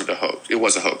it wasn't a hoax, it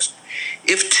was a hoax.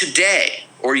 If today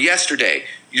or yesterday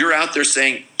you're out there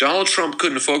saying Donald Trump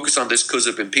couldn't focus on this because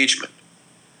of impeachment,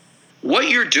 what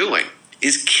you're doing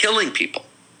is killing people,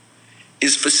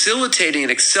 is facilitating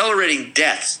and accelerating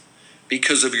deaths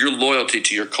because of your loyalty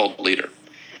to your cult leader.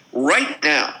 Right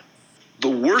now, the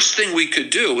worst thing we could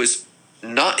do is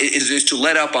to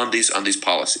let up on these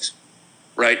policies,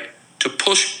 right? To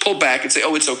pull back and say,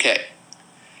 oh, it's okay.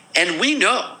 And we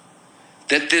know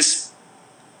that this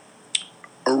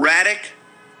erratic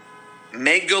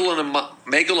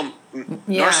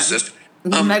narcissist,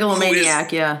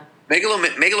 megalomaniac,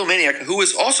 megalomaniac, who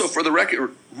is also, for the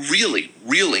record, really,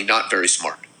 really not very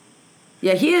smart.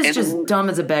 Yeah, he is just dumb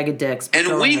as a bag of dicks.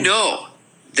 And we know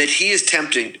that he is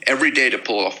tempting every day to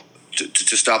pull off,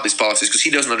 to stop these policies because he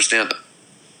doesn't understand them.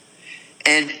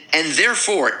 And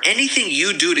therefore, anything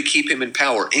you do to keep him in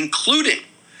power, including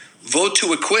vote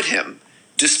to acquit him,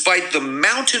 despite the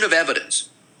mountain of evidence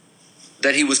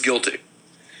that he was guilty,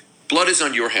 blood is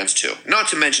on your hands too. Not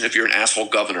to mention if you're an asshole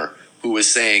governor who is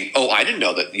saying, oh, I didn't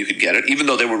know that you could get it, even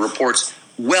though there were reports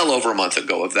well over a month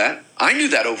ago of that. I knew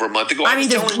that over a month ago. I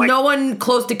mean, no one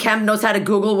close to Kemp knows how to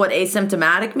Google what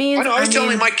asymptomatic means. I know. I was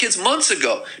telling my kids months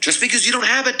ago, just because you don't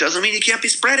have it doesn't mean you can't be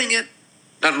spreading it.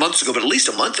 Not months ago, but at least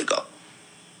a month ago.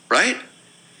 Right?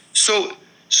 So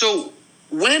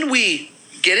when we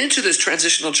get into this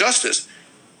transitional justice,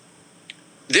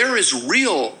 there is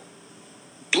real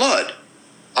blood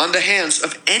on the hands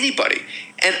of anybody.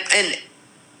 And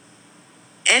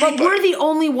anybody. But we're the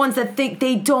only ones that think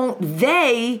they don't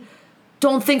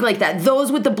think like that. Those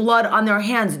with the blood on their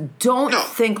hands don't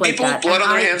think like that. People with blood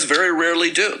on their hands very rarely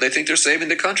do. They think they're saving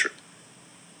the country.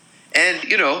 And,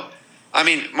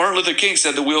 Martin Luther King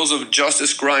said the wheels of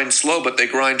justice grind slow, but they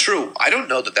grind true. I don't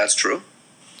know that that's true.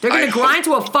 They're going to grind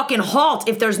to a fucking halt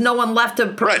if there's no one left to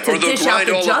dish out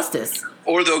the justice.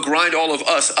 Or they'll grind all of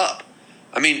us up.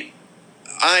 I mean,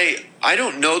 I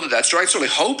don't know that that's true. I certainly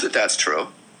hope that that's true,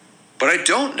 but I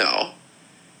don't know.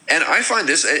 And I find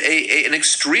this an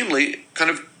extremely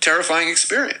kind of terrifying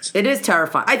experience. It is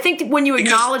terrifying. I think when you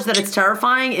acknowledge that it's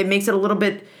terrifying, it makes it a little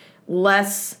bit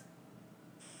less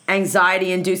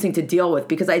anxiety-inducing to deal with.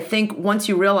 Because I think once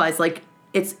you realize,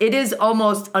 it is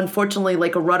almost, unfortunately,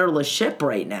 like a rudderless ship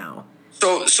right now.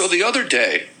 So the other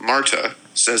day, Marta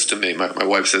says to me, my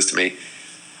wife says to me,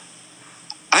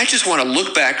 I just want to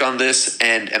look back on this.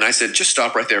 And I said, just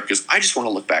stop right there because I just want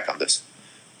to look back on this.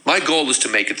 My goal is to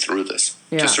make it through this,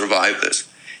 to survive this.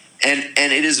 And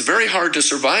it is very hard to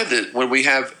survive it when we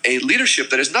have a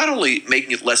leadership that is not only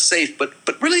making it less safe, but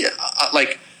really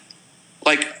like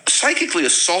psychically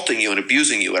assaulting you and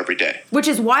abusing you every day. Which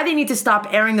is why they need to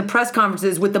stop airing the press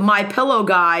conferences with the MyPillow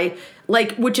guy,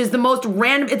 which is the most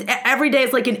random. Every day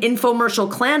it's like an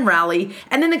infomercial Klan rally.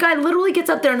 And then the guy literally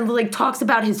gets up there and talks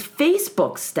about his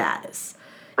Facebook status.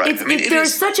 Right.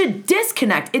 There's such a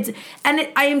disconnect.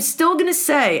 I am still going to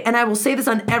say, and I will say this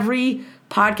on every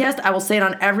podcast, I will say it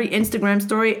on every Instagram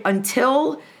story,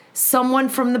 until someone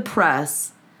from the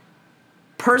press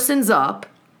persons up,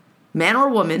 man or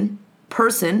woman,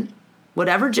 person,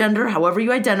 whatever gender, however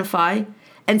you identify,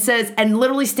 and says, and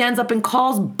literally stands up and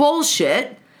calls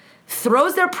bullshit,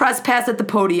 throws their press pass at the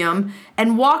podium,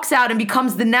 and walks out and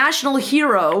becomes the national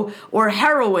hero or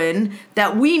heroine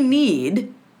that we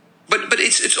need. But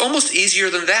it's almost easier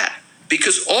than that,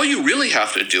 because all you really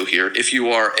have to do here, if you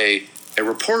are a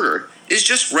reporter, is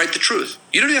just write the truth.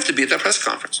 You don't have to be at that press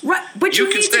conference. Right, but you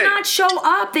need to not show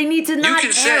up. They need to not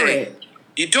air it.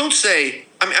 You don't say.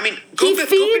 He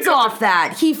feeds off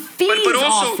that. He feeds but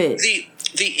also off it.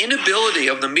 The inability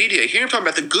of the media. Here I'm talking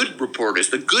about the good reporters,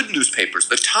 the good newspapers,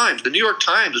 the Times, the New York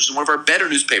Times, which is one of our better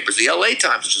newspapers, the LA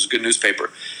Times, which is a good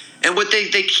newspaper. And what they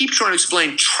keep trying to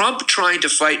explain, Trump trying to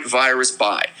fight virus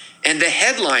by. And the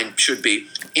headline should be,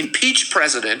 impeach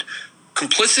president,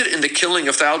 complicit in the killing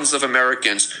of thousands of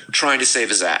Americans, trying to save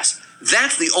his ass.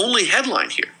 That's the only headline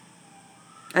here.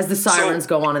 As the sirens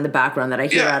go on in the background that I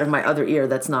hear out of my other ear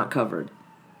that's not covered.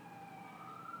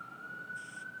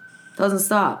 Doesn't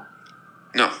stop.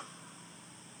 No.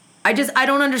 I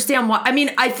don't understand why. I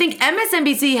mean, I think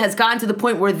MSNBC has gotten to the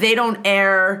point where they don't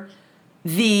air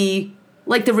the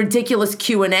ridiculous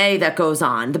Q&A that goes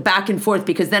on, the back and forth,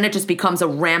 because then it just becomes a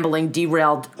rambling,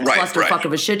 derailed clusterfuck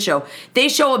of a shit show. They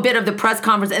show a bit of the press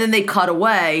conference and then they cut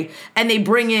away and they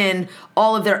bring in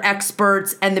all of their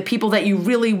experts and the people that you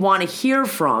really want to hear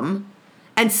from.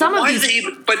 And some of these...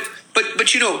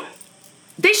 But you know...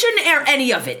 They shouldn't air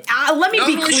any of it. Let me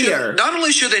be clear. Not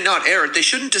only should they not air it, they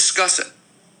shouldn't discuss it.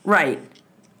 Right.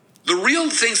 The real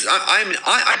things...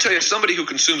 I tell you, as somebody who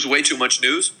consumes way too much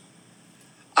news,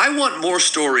 I want more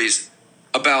stories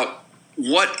about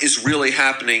what is really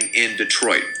happening in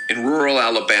Detroit, in rural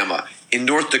Alabama, in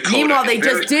North Dakota. Meanwhile, they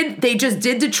just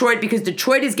did Detroit because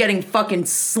Detroit is getting fucking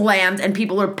slammed and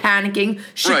people are panicking.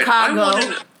 Chicago.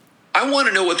 Right. I want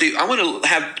to know I want to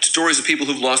have stories of people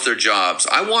who've lost their jobs.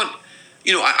 I want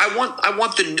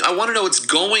to know what's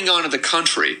going on in the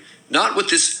country, not with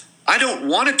this. I don't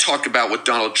want to talk about what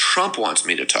Donald Trump wants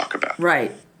me to talk about.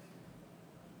 Right.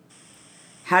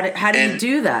 How do you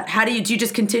do that? Do you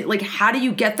just continue? Like, how do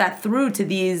you get that through to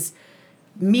these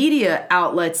media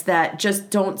outlets that just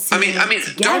don't seem to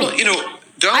get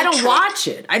it? I don't watch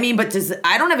it. I mean, but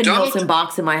I don't have a Nielsen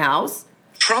box in my house.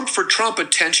 Trump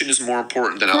attention is more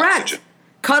important than Correct. oxygen.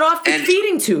 Cut off the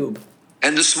feeding tube.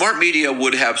 And the smart media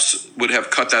would have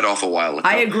cut that off a while ago.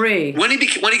 I agree. When he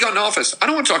got in office, I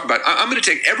don't want to talk about it. I'm going to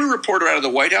take every reporter out of the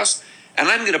White House and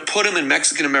I'm going to put them in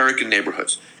Mexican-American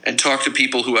neighborhoods and talk to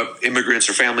people who have immigrants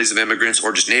or families of immigrants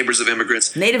or just neighbors of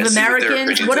immigrants. Native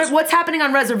Americans. What's happening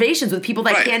on reservations with people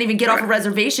that can't even get off a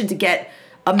reservation to get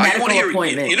a medical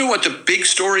appointment? You know what the big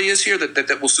story is here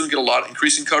that will soon get a lot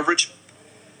increasing coverage?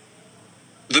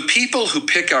 The people who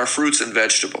pick our fruits and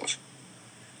vegetables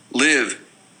live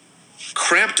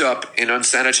cramped up in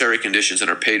unsanitary conditions and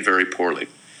are paid very poorly.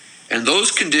 And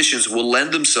those conditions will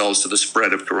lend themselves to the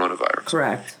spread of coronavirus.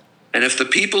 Correct. And if the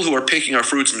people who are picking our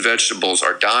fruits and vegetables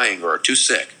are dying or are too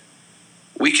sick,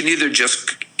 we can either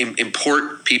just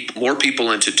import more people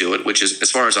in to do it, which is,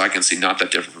 as far as I can see, not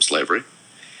that different from slavery,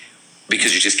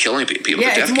 because you're just killing people.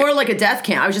 Yeah, it's more like a death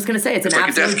camp. I was just going to say, it's an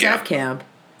absolute death camp.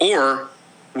 Or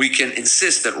we can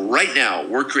insist that right now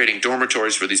we're creating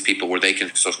dormitories for these people where they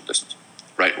can social distance.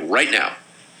 Right now.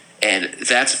 And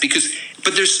that's because,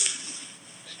 but there's,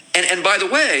 and by the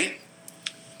way,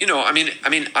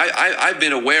 I've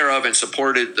been aware of and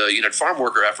supported the United Farm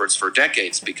Worker efforts for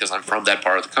decades because I'm from that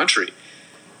part of the country.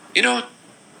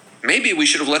 Maybe we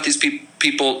should have let these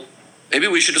people. Maybe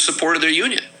we should have supported their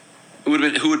union,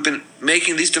 who had been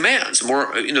making these demands.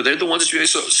 More, they're the ones that.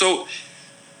 So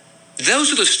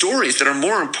those are the stories that are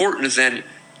more important than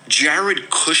Jared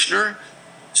Kushner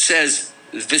says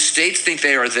the states think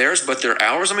they are theirs, but they're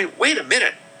ours. I mean, wait a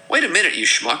minute, you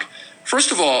schmuck.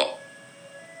 First of all.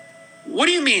 What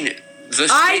do you mean?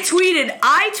 I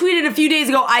tweeted a few days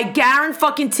ago, I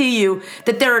guarantee you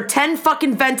that there are 10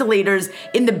 fucking ventilators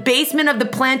in the basement of the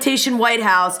Plantation White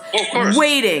House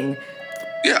waiting.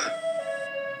 Yeah.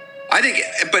 I think,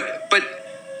 but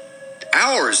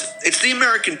ours, it's the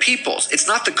American people's. It's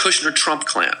not the Kushner-Trump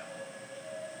clan.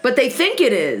 But they think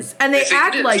it is, and they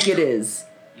act like it is.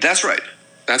 That's right.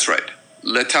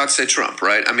 L'État c'est Trump,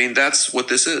 right? I mean, that's what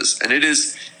this is. And it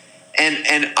is,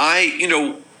 and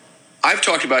I've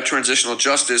talked about transitional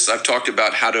justice. I've talked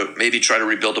about how to maybe try to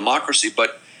rebuild democracy,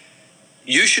 but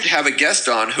you should have a guest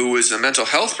on who is a mental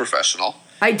health professional.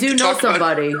 I do know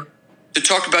somebody. To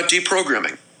talk about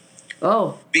deprogramming.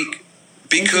 Oh.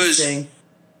 Because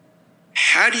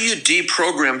how do you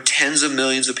deprogram tens of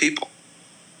millions of people?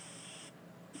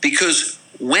 Because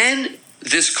when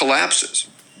this collapses,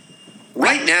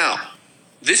 right now,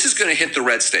 this is going to hit the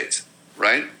red states,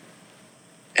 right?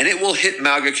 And it will hit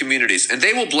MAGA communities. And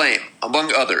they will blame,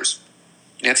 among others,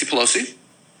 Nancy Pelosi,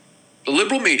 the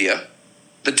liberal media,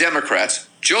 the Democrats,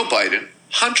 Joe Biden,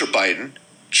 Hunter Biden,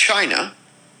 China,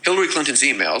 Hillary Clinton's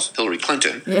emails, Hillary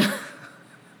Clinton,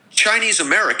 Chinese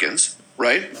Americans,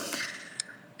 right?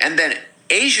 And then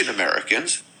Asian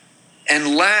Americans,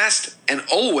 and last and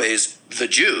always the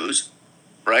Jews,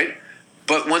 right?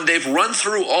 But when they've run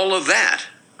through all of that,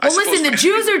 well, listen, the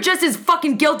Jews are just as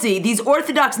fucking guilty. These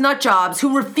Orthodox nutjobs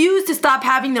who refuse to stop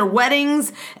having their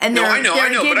weddings and their... No, I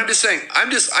know,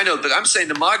 but I'm saying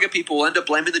the MAGA people will end up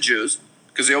blaming the Jews,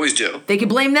 because they always do. They can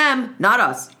blame them, not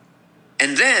us.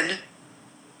 And then,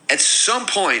 at some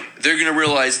point, they're going to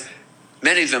realize,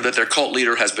 many of them, that their cult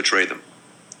leader has betrayed them.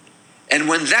 And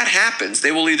when that happens,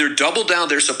 they will either double down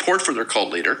their support for their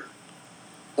cult leader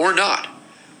or not.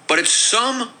 But at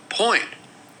some point,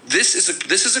 this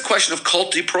is a question of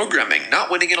cult deprogramming,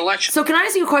 not winning an election. So can I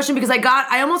ask you a question? Because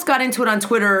I almost got into it on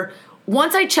Twitter.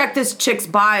 Once I checked this chick's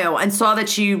bio and saw that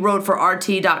she wrote for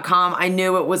RT.com, I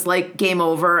knew it was like game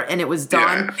over and it was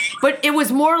done. Yeah. But it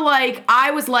was more like,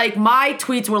 I was like, my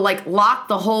tweets were like, lock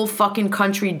the whole fucking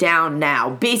country down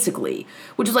now, basically.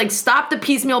 Which is like, stop the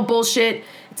piecemeal bullshit.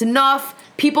 It's enough.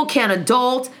 People can't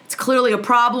adult. It's clearly a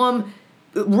problem.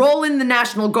 Roll in the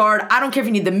National Guard. I don't care if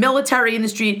you need the military in the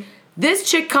street. This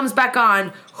chick comes back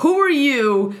on. Who are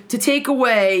you to take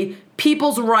away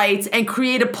people's rights and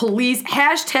create a police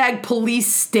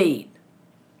state?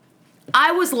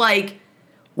 I was like,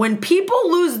 when people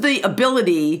lose the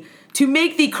ability to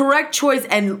make the correct choice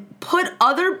and put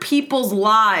other people's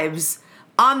lives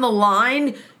on the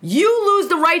line, you lose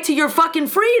the right to your fucking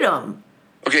freedom.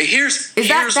 Okay,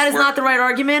 that is not the right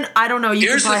argument? I don't know.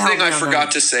 Here's the thing I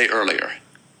forgot to say earlier.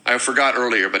 I forgot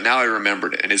earlier, but now I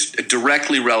remembered it, and it's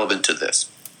directly relevant to this.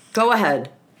 Go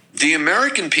ahead. The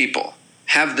American people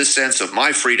have this sense of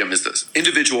my freedom is this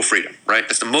individual freedom, right?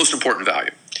 That's the most important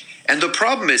value. And the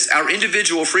problem is our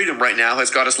individual freedom right now has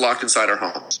got us locked inside our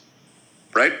homes,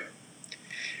 right?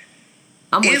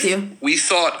 I'm with you. If we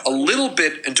thought a little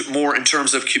bit more in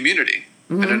terms of community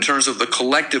and in terms of the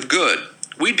collective good,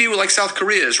 we'd be like South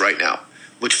Korea is right now,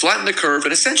 which flattened the curve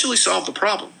and essentially solved the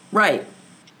problem. Right.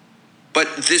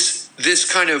 But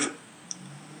this kind of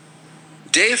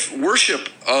worship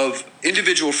of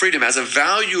individual freedom as a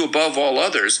value above all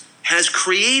others has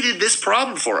created this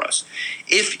problem for us.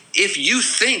 If you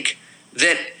think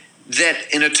that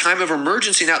in a time of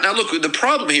emergency now look, the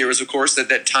problem here is, of course,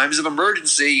 that times of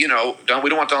emergency, we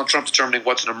don't want Donald Trump determining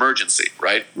what's an emergency,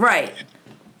 right? Right.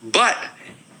 But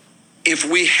if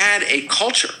we had a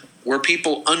culture where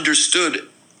people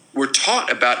were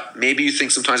taught about, maybe you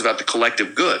think sometimes about the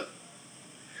collective good,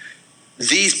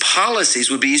 these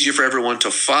policies would be easier for everyone to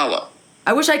follow.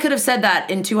 I wish I could have said that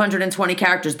in 220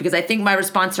 characters, because I think my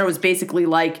response to her was basically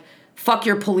like, fuck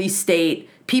your police state,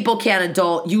 people can't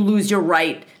adult, you lose your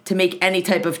right to make any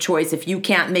type of choice if you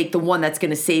can't make the one that's going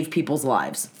to save people's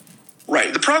lives.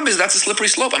 Right. The problem is that's a slippery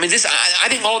slope. I mean, I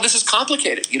think all of this is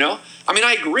complicated, I mean,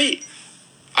 I agree.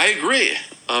 I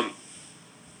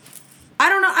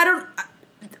don't.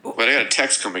 But I got a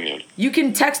text coming in. You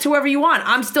can text whoever you want.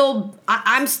 I'm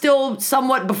still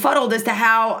somewhat befuddled as to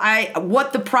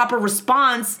what the proper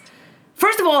response.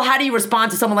 First of all, how do you respond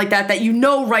to someone like that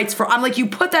writes for? I'm like, you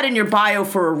put that in your bio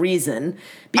for a reason.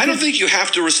 I don't think you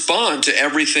have to respond to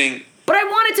everything. But I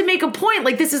wanted to make a point.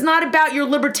 Like, this is not about your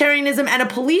libertarianism and a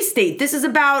police state. This is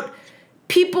about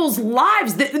people's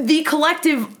lives, the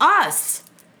collective us.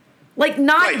 Like,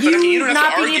 not right, you, but I mean, you don't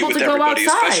not have to being able to go outside.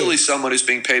 Especially someone who's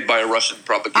being paid by a Russian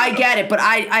propaganda. I get it, but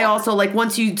I also, like,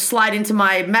 once you slide into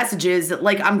my messages,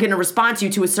 like, I'm going to respond to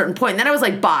you to a certain point. And then I was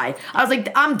like, bye. I was like,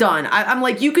 I'm done. I'm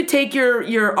like, you could take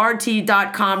your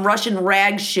RT.com Russian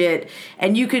rag shit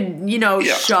and you could,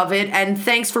 shove it, and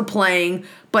thanks for playing,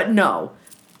 but no.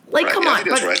 Like, right, come on.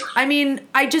 But right. I mean,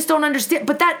 I just don't understand.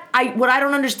 But what I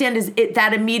don't understand is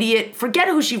that immediate, forget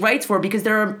who she writes for, because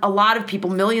there are a lot of people,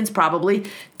 millions probably,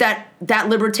 that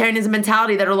libertarianism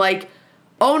mentality that are like,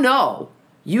 oh no,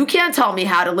 you can't tell me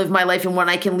how to live my life and when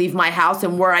I can leave my house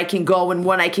and where I can go and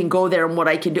when I can go there and what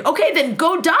I can do. Okay, then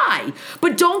go die.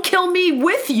 But don't kill me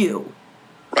with you.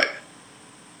 Right.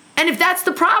 And if that's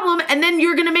the problem, and then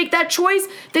you're going to make that choice,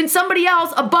 then somebody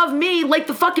else above me, like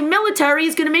the fucking military,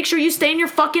 is going to make sure you stay in your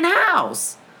fucking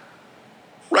house.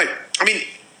 Right. I mean,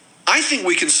 I think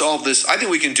we can solve this. I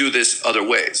think we can do this other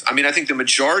ways. I mean, I think the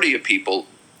majority of people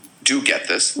do get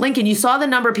this. Lincoln, you saw the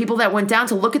number of people that went down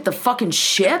to look at the fucking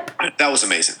ship? That was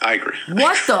amazing. I agree.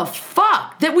 What the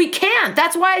fuck? That we can't.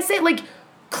 That's why I say, like,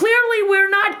 clearly we're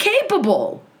not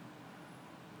capable.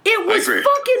 It was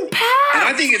fucking packed. And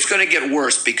I think it's going to get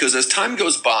worse because as time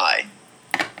goes by,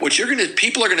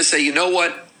 people are going to say, you know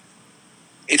what?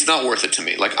 It's not worth it to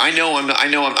me. Like I'm young. I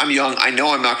know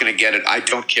I'm not going to get it. I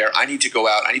don't care. I need to go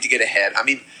out. I need to get ahead. I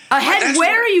mean, ahead.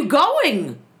 Where are you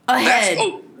going? Ahead.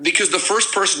 Because the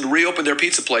first person to reopen their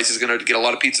pizza place is going to get a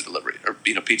lot of pizza delivery or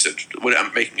pizza. What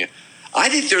I'm making it. I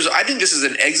think this is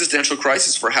an existential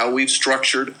crisis for how we've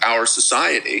structured our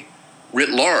society writ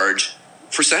large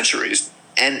for centuries,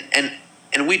 and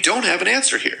we don't have an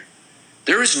answer here.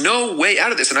 There is no way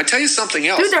out of this. And I tell you something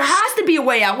else. Dude, there has to be a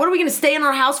way out. What, are we going to stay in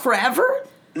our house forever?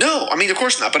 No, I mean, of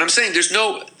course not. But I'm saying there's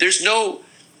no,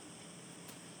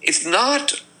 it's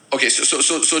not, okay,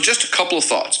 so just a couple of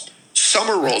thoughts.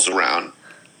 Summer rolls around.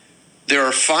 There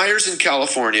are fires in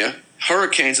California,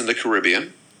 hurricanes in the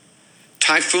Caribbean,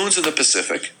 typhoons in the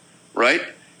Pacific, right?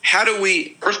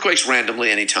 Earthquakes randomly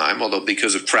anytime, although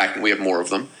because of fracking we have more of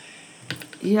them.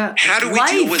 Yeah. How do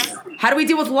we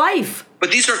deal with life?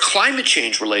 But these are climate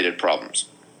change related problems,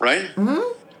 right?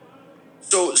 Mm-hmm.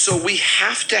 So we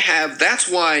have to have, that's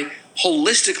why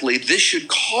holistically this should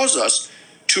cause us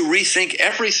to rethink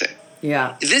everything.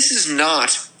 Yeah. This is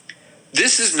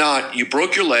not you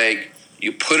broke your leg,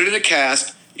 you put it in a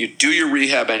cast, you do your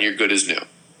rehab and you're good as new.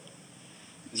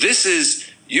 This is,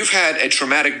 you've had a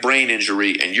traumatic brain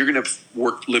injury and you're going to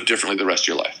live differently the rest of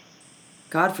your life.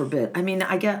 God forbid. I mean,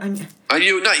 not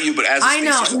you, but as a I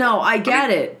know, species. no, I get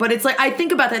it. But it's like, I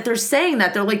think about that. They're saying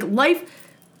that. They're like,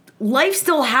 life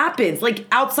still happens. Like,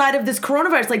 outside of this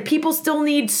coronavirus, like, people still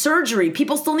need surgery.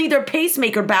 People still need their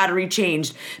pacemaker battery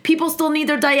changed. People still need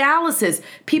their dialysis.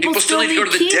 People still need to go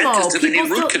to the dentist if they need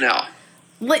root canal.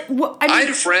 Like, I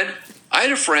had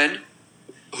a friend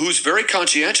who's very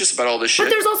conscientious about all this shit. But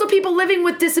there's also people living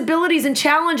with disabilities and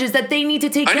challenges that they need to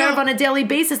take care of on a daily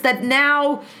basis that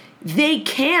now they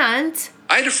can't.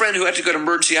 I had a friend who had to go to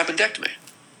emergency appendectomy.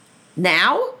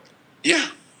 Now? Yeah.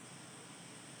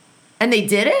 And they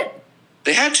did it?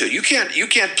 They had to. You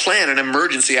can't plan an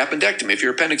emergency appendectomy. If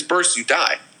your appendix bursts, you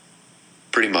die.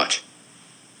 Pretty much.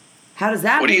 How does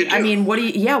that mean? I mean, what do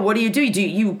you do?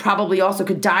 You probably also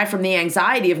could die from the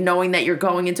anxiety of knowing that you're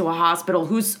going into a hospital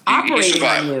who's operating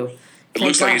on you. It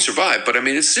looks like you survive, but I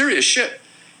mean, it's serious shit.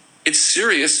 It's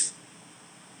serious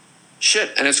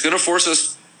shit, and it's going to force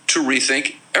us to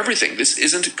rethink everything. This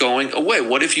isn't going away.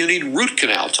 What if you need root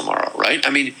canal tomorrow, right? I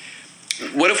mean,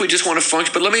 what if we just want to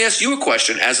function? But let me ask you a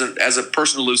question as a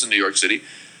person who lives in New York City.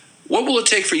 What will it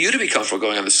take for you to be comfortable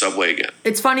going on the subway again?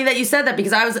 It's funny that you said that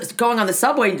because I was going on the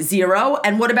subway 0.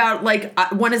 And what about, like,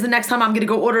 when is the next time I'm going to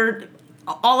go order?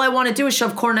 All I want to do is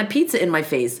shove cornet pizza in my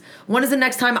face. When is the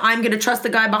next time I'm going to trust the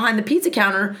guy behind the pizza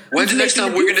counter? When's the next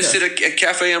time we're going to sit at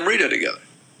Cafe Amrita together?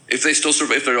 If they still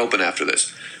survive, if they're open after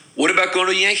this. What about going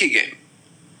to a Yankee game?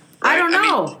 Right? I don't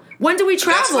know. When do we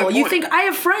travel? You think I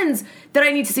have friends that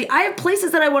I need to see? I have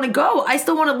places that I want to go. I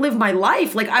still want to live my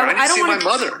life. Like I don't want to see my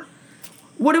mother.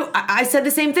 I said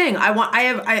the same thing.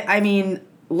 I mean,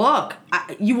 look,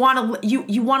 you want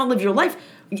to live your life.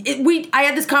 I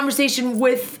had this conversation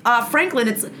with Franklin.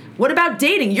 It's what about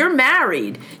dating? You're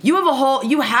married.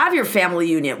 You have your family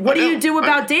unit. What do you do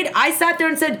about dating? I sat there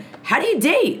and said, how do you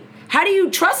date? How do you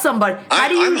trust somebody? How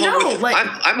do you know?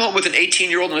 I'm home with an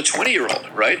 18-year-old and a 20-year-old,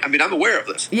 right? I mean, I'm aware of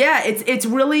this. Yeah, it's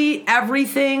really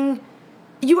everything.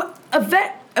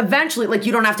 Eventually, like,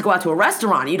 you don't have to go out to a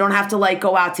restaurant. You don't have to, like,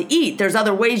 go out to eat. There's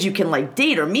other ways you can, like,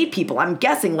 date or meet people, I'm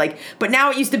guessing. Like, but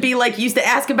now it used to be, like, you used to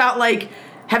ask about, like,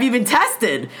 have you been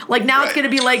tested? Like, now it's going to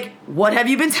be, like, what have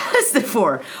you been tested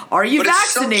for? Are you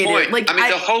vaccinated? At some point, like, I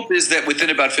mean, the hope is that within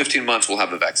about 15 months we'll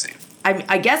have a vaccine.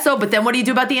 I guess so, but then what do you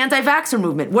do about the anti-vaxxer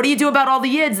movement? What do you do about all the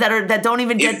yids that don't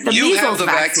even get the measles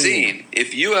vaccine?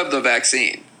 If you have the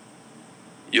vaccine,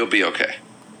 you'll be okay.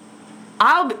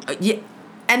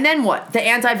 And then what? The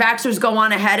anti-vaxxers go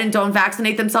on ahead and don't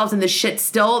vaccinate themselves, and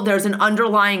there's an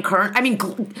underlying current. I mean,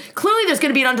 clearly there's going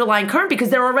to be an underlying current because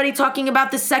they're already talking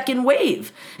about the second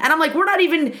wave. And I'm like, we're not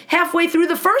even halfway through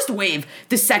the first wave.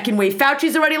 The second wave.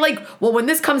 Fauci's already like, well, when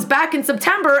this comes back in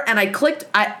September, and I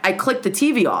clicked the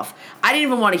TV off. I didn't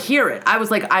even want to hear it. I was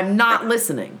like, I'm not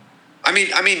listening. I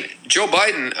mean, Joe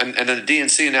Biden and the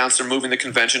DNC announced they're moving the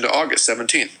convention to August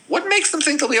 17th. What makes them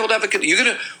think they'll be able to have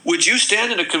a? Would you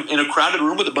stand in a crowded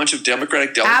room with a bunch of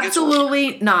Democratic delegates?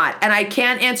 Absolutely not. And I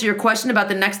can't answer your question about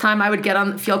the next time I would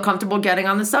feel comfortable getting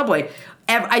on the subway.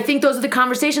 I think those are the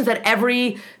conversations that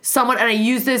someone, and I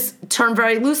use this term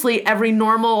very loosely, every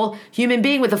normal human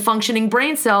being with a functioning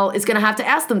brain cell is going to have to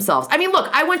ask themselves. I mean, look,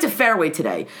 I went to Fairway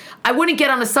today. I wouldn't get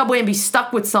on a subway and be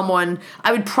stuck with someone.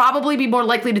 I would probably be more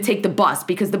likely to take the bus,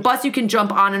 because the bus you can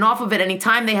jump on and off of at any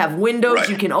time. They have windows. Right.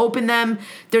 You can open them.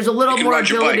 There's a little more ride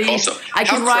your ability. bike also. I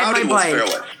can ride my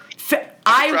bike.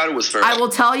 How crowded was Fairway? I will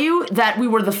tell you that we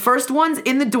were the first ones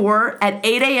in the door at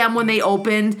 8 a.m. when they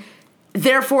opened.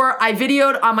 Therefore, I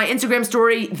videoed on my Instagram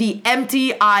story the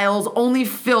empty aisles only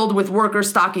filled with workers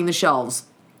stocking the shelves.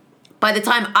 By the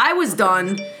time I was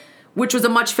done, which was a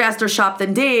much faster shop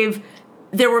than Dave,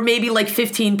 there were maybe like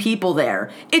 15 people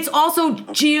there. It's also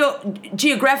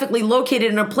geographically located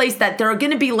in a place that there are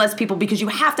going to be less people because you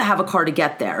have to have a car to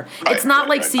get there. Right, it's not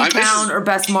like right. Seatown or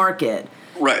Best Market.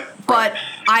 Right. But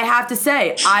I have to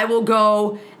say, I will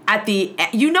go at the,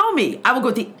 you know me, I will go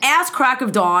at the ass crack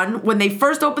of dawn when they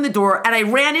first opened the door, and I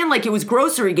ran in like it was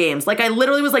grocery games. Like I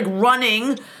literally was like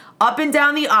running up and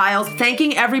down the aisles,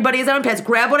 thanking everybody as I went past,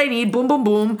 grab what I need, boom, boom,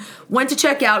 boom, went to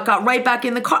check out, got right back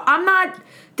in the car.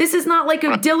 This is not like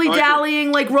a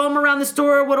dilly-dallying, like roam around the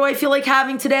store, what do I feel like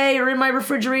having today, or in my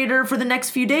refrigerator for the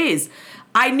next few days.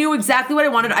 I knew exactly what I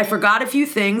wanted. I forgot a few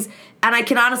things, and I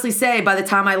can honestly say by the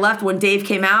time I left, when Dave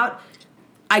came out,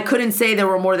 I couldn't say there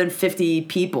were more than 50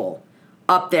 people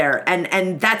up there.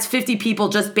 And that's 50 people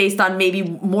just based on maybe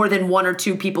more than one or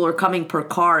two people are coming per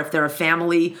car if they're a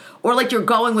family, or like you're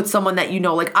going with someone that you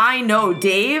know. Like I know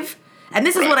Dave, and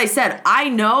this is what I said. I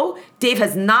know Dave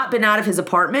has not been out of his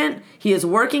apartment. He is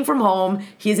working from home.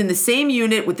 He is in the same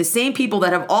unit with the same people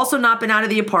that have also not been out of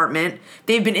the apartment.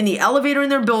 They've been in the elevator in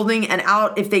their building and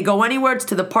out. If they go anywhere, it's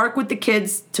to the park with the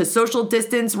kids, to social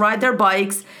distance, ride their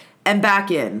bikes, and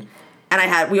back in.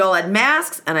 And we all had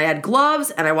masks, and I had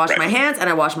gloves, and I washed my hands, and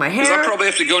I washed my hair. Because I'll probably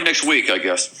have to go next week, I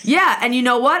guess. Yeah, and you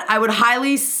know what? I would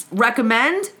highly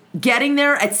recommend getting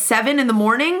there at 7 in the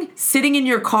morning, sitting in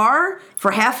your car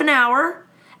for half an hour,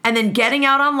 and then getting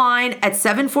out online at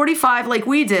 7:45 like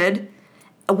we did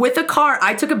with a cart.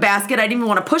 I took a basket. I didn't even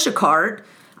want to push a cart.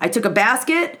 I took a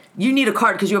basket. You need a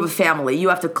cart because you have a family. You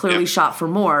have to clearly shop for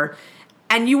more.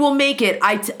 And you will make it.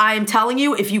 I am telling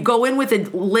you, if you go in with a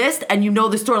list and you know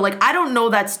the store, like I don't know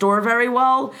that store very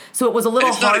well, so it was a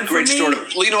little hard for me. It's not a great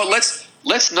store. Well, you know what?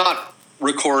 Let's not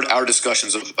record our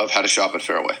discussions of how to shop at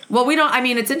Fairway. Well, we don't. I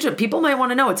mean, it's interesting. People might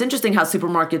want to know. It's interesting how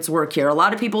supermarkets work here. A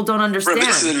lot of people don't understand. Right,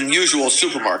 but this is an unusual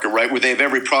supermarket, right? Where they have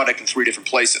every product in 3 different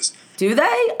places. Do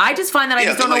they? I just find that I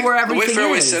just don't know where everything is. The way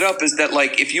Fairway's set up is that,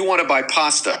 like, if you want to buy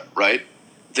pasta, right?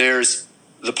 There's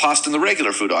the pasta in the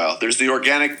regular food aisle. There's the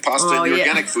organic pasta in the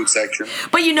organic food section.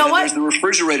 But you know what? There's the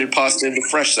refrigerated pasta in the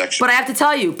fresh section. But I have to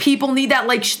tell you, people need that,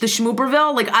 like the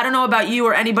Schmooperville. Like, I don't know about you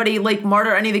or anybody, like Marta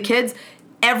or any of the kids.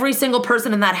 Every single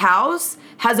person in that house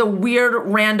has a weird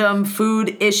random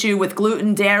food issue with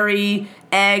gluten, dairy,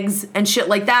 eggs, and shit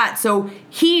like that. So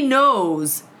he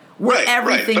knows where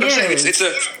everything is. But I'm saying it's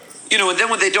a, you know, and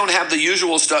then when they don't have the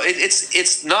usual stuff,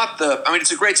 it's not the. I mean,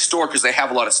 it's a great store because they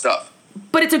have a lot of stuff.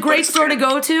 But it's a great store to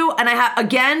go to, and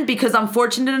again, because I'm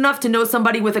fortunate enough to know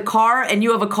somebody with a car, and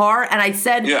you have a car, and I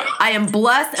said I am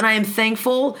blessed and I am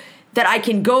thankful that I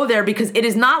can go there because it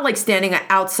is not like standing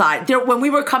outside. When we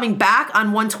were coming back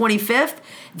on 125th,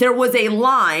 there was a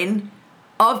line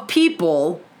of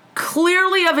people,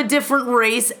 clearly of a different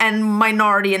race and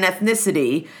minority and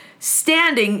ethnicity,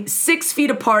 standing 6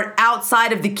 feet apart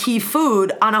outside of the Key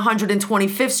Food on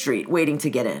 125th Street, waiting to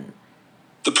get in.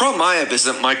 The problem I have is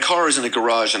that my car is in a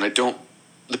garage, and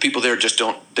the people there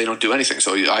they don't do anything.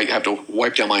 So I have to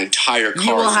wipe down my entire car.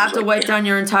 You will have to wipe down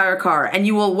your entire car, and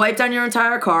you will wipe down your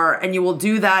entire car, and you will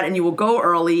do that, and you will go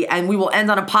early, and we will end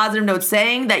on a positive note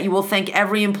saying that you will thank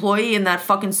every employee in that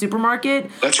fucking supermarket.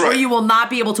 That's right. Or you will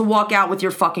not be able to walk out with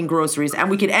your fucking groceries, and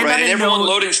we could end on a note. And everyone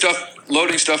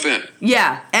loading stuff in.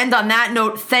 Yeah, end on that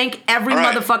note. Thank every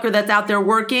motherfucker that's out there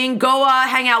working. Go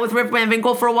hang out with Rip Van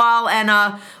Winkle for a while,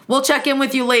 and we'll check in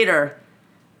with you later.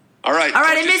 All right.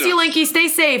 I miss you, Linky. Stay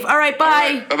safe. All right, bye. All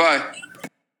right, bye-bye.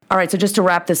 All right, so just to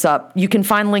wrap this up, you can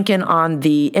find Lincoln on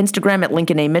the Instagram at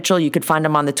Lincoln A. Mitchell. You could find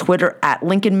him on the Twitter at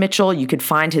Lincoln Mitchell. You could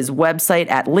find his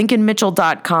website at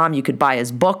lincolnmitchell.com. You could buy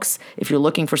his books if you're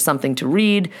looking for something to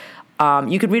read.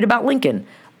 You could read about Lincoln.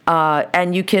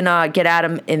 And you can get at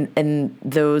him in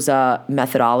those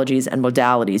methodologies and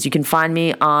modalities. You can find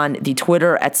me on the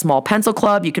Twitter at Small Pencil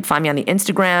Club. You can find me on the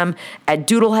Instagram at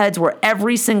Doodleheads, where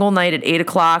every single night at 8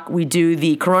 o'clock we do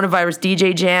the Coronavirus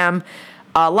DJ Jam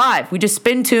live. We just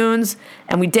spin tunes,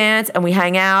 and we dance, and we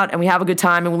hang out, and we have a good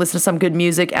time, and we listen to some good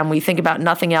music, and we think about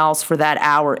nothing else for that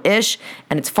hour-ish.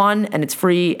 And it's fun, and it's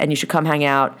free, and you should come hang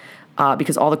out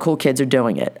because all the cool kids are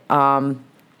doing it.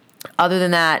 Other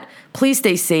than that, please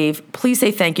stay safe. Please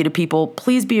say thank you to people.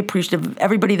 Please be appreciative of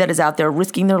everybody that is out there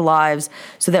risking their lives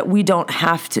so that we don't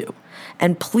have to.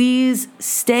 And please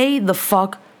stay the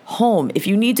fuck home. If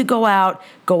you need to go out,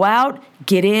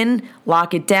 get in,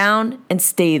 lock it down, and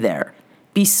stay there.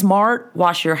 Be smart,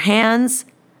 wash your hands,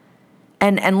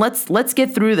 and let's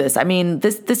get through this. I mean,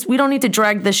 this we don't need to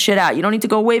drag this shit out. You don't need to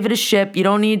go wave at a ship. You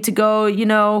don't need to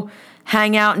go,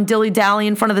 hang out and dilly-dally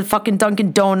in front of the fucking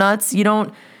Dunkin' Donuts. You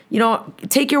don't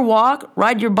take your walk,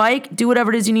 ride your bike, do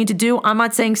whatever it is you need to do. I'm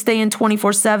not saying stay in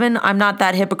 24/7. I'm not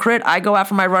that hypocrite. I go out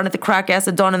for my run at the crack ass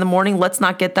of dawn in the morning. Let's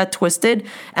not get that twisted.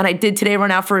 And I did today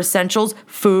run out for essentials,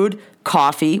 food,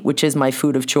 coffee, which is my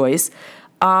food of choice.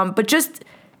 But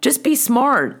just be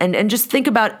smart and just think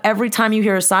about every time you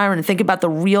hear a siren and think about the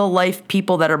real life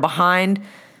people that are behind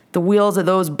the wheels of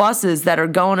those buses that are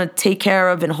going to take care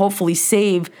of and hopefully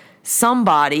save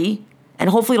somebody. And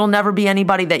hopefully it'll never be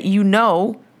anybody that you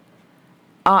know.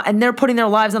 And they're putting their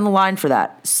lives on the line for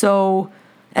that. So,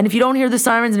 and if you don't hear the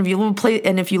sirens,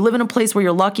 and if you live in a place where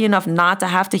you're lucky enough not to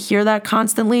have to hear that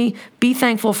constantly, be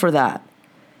thankful for that,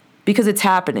 because it's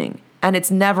happening and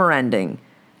it's never ending,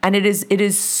 and it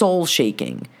is soul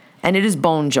shaking, and it is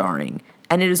bone jarring,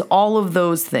 and it is all of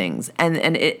those things, and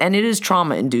it is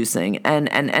trauma inducing,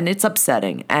 and it's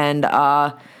upsetting, and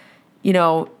that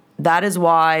is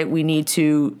why we need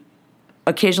to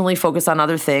occasionally focus on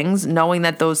other things, knowing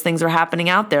that those things are happening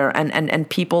out there, and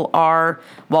people are,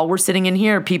 while we're sitting in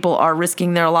here, people are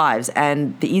risking their lives,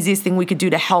 and the easiest thing we could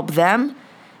do to help them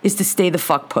is to stay the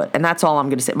fuck put, and that's all I'm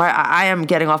going to say. I am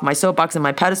getting off my soapbox and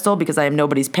my pedestal because I am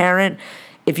nobody's parent.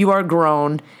 If you are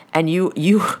grown and you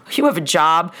have a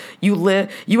job, you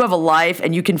have a life,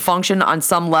 and you can function on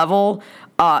some level,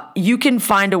 you can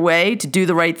find a way to do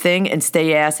the right thing and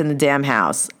stay ass in the damn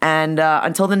house. And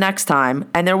until the next time,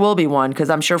 and there will be one, because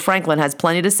I'm sure Franklin has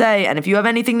plenty to say. And if you have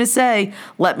anything to say,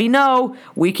 let me know.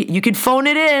 You could phone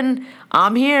it in.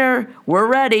 I'm here. We're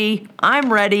ready.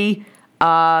 I'm ready.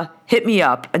 Hit me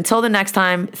up. Until the next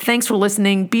time, thanks for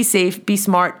listening. Be safe. Be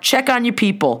smart. Check on your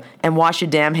people and wash your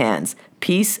damn hands.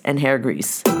 Peace and hair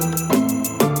grease.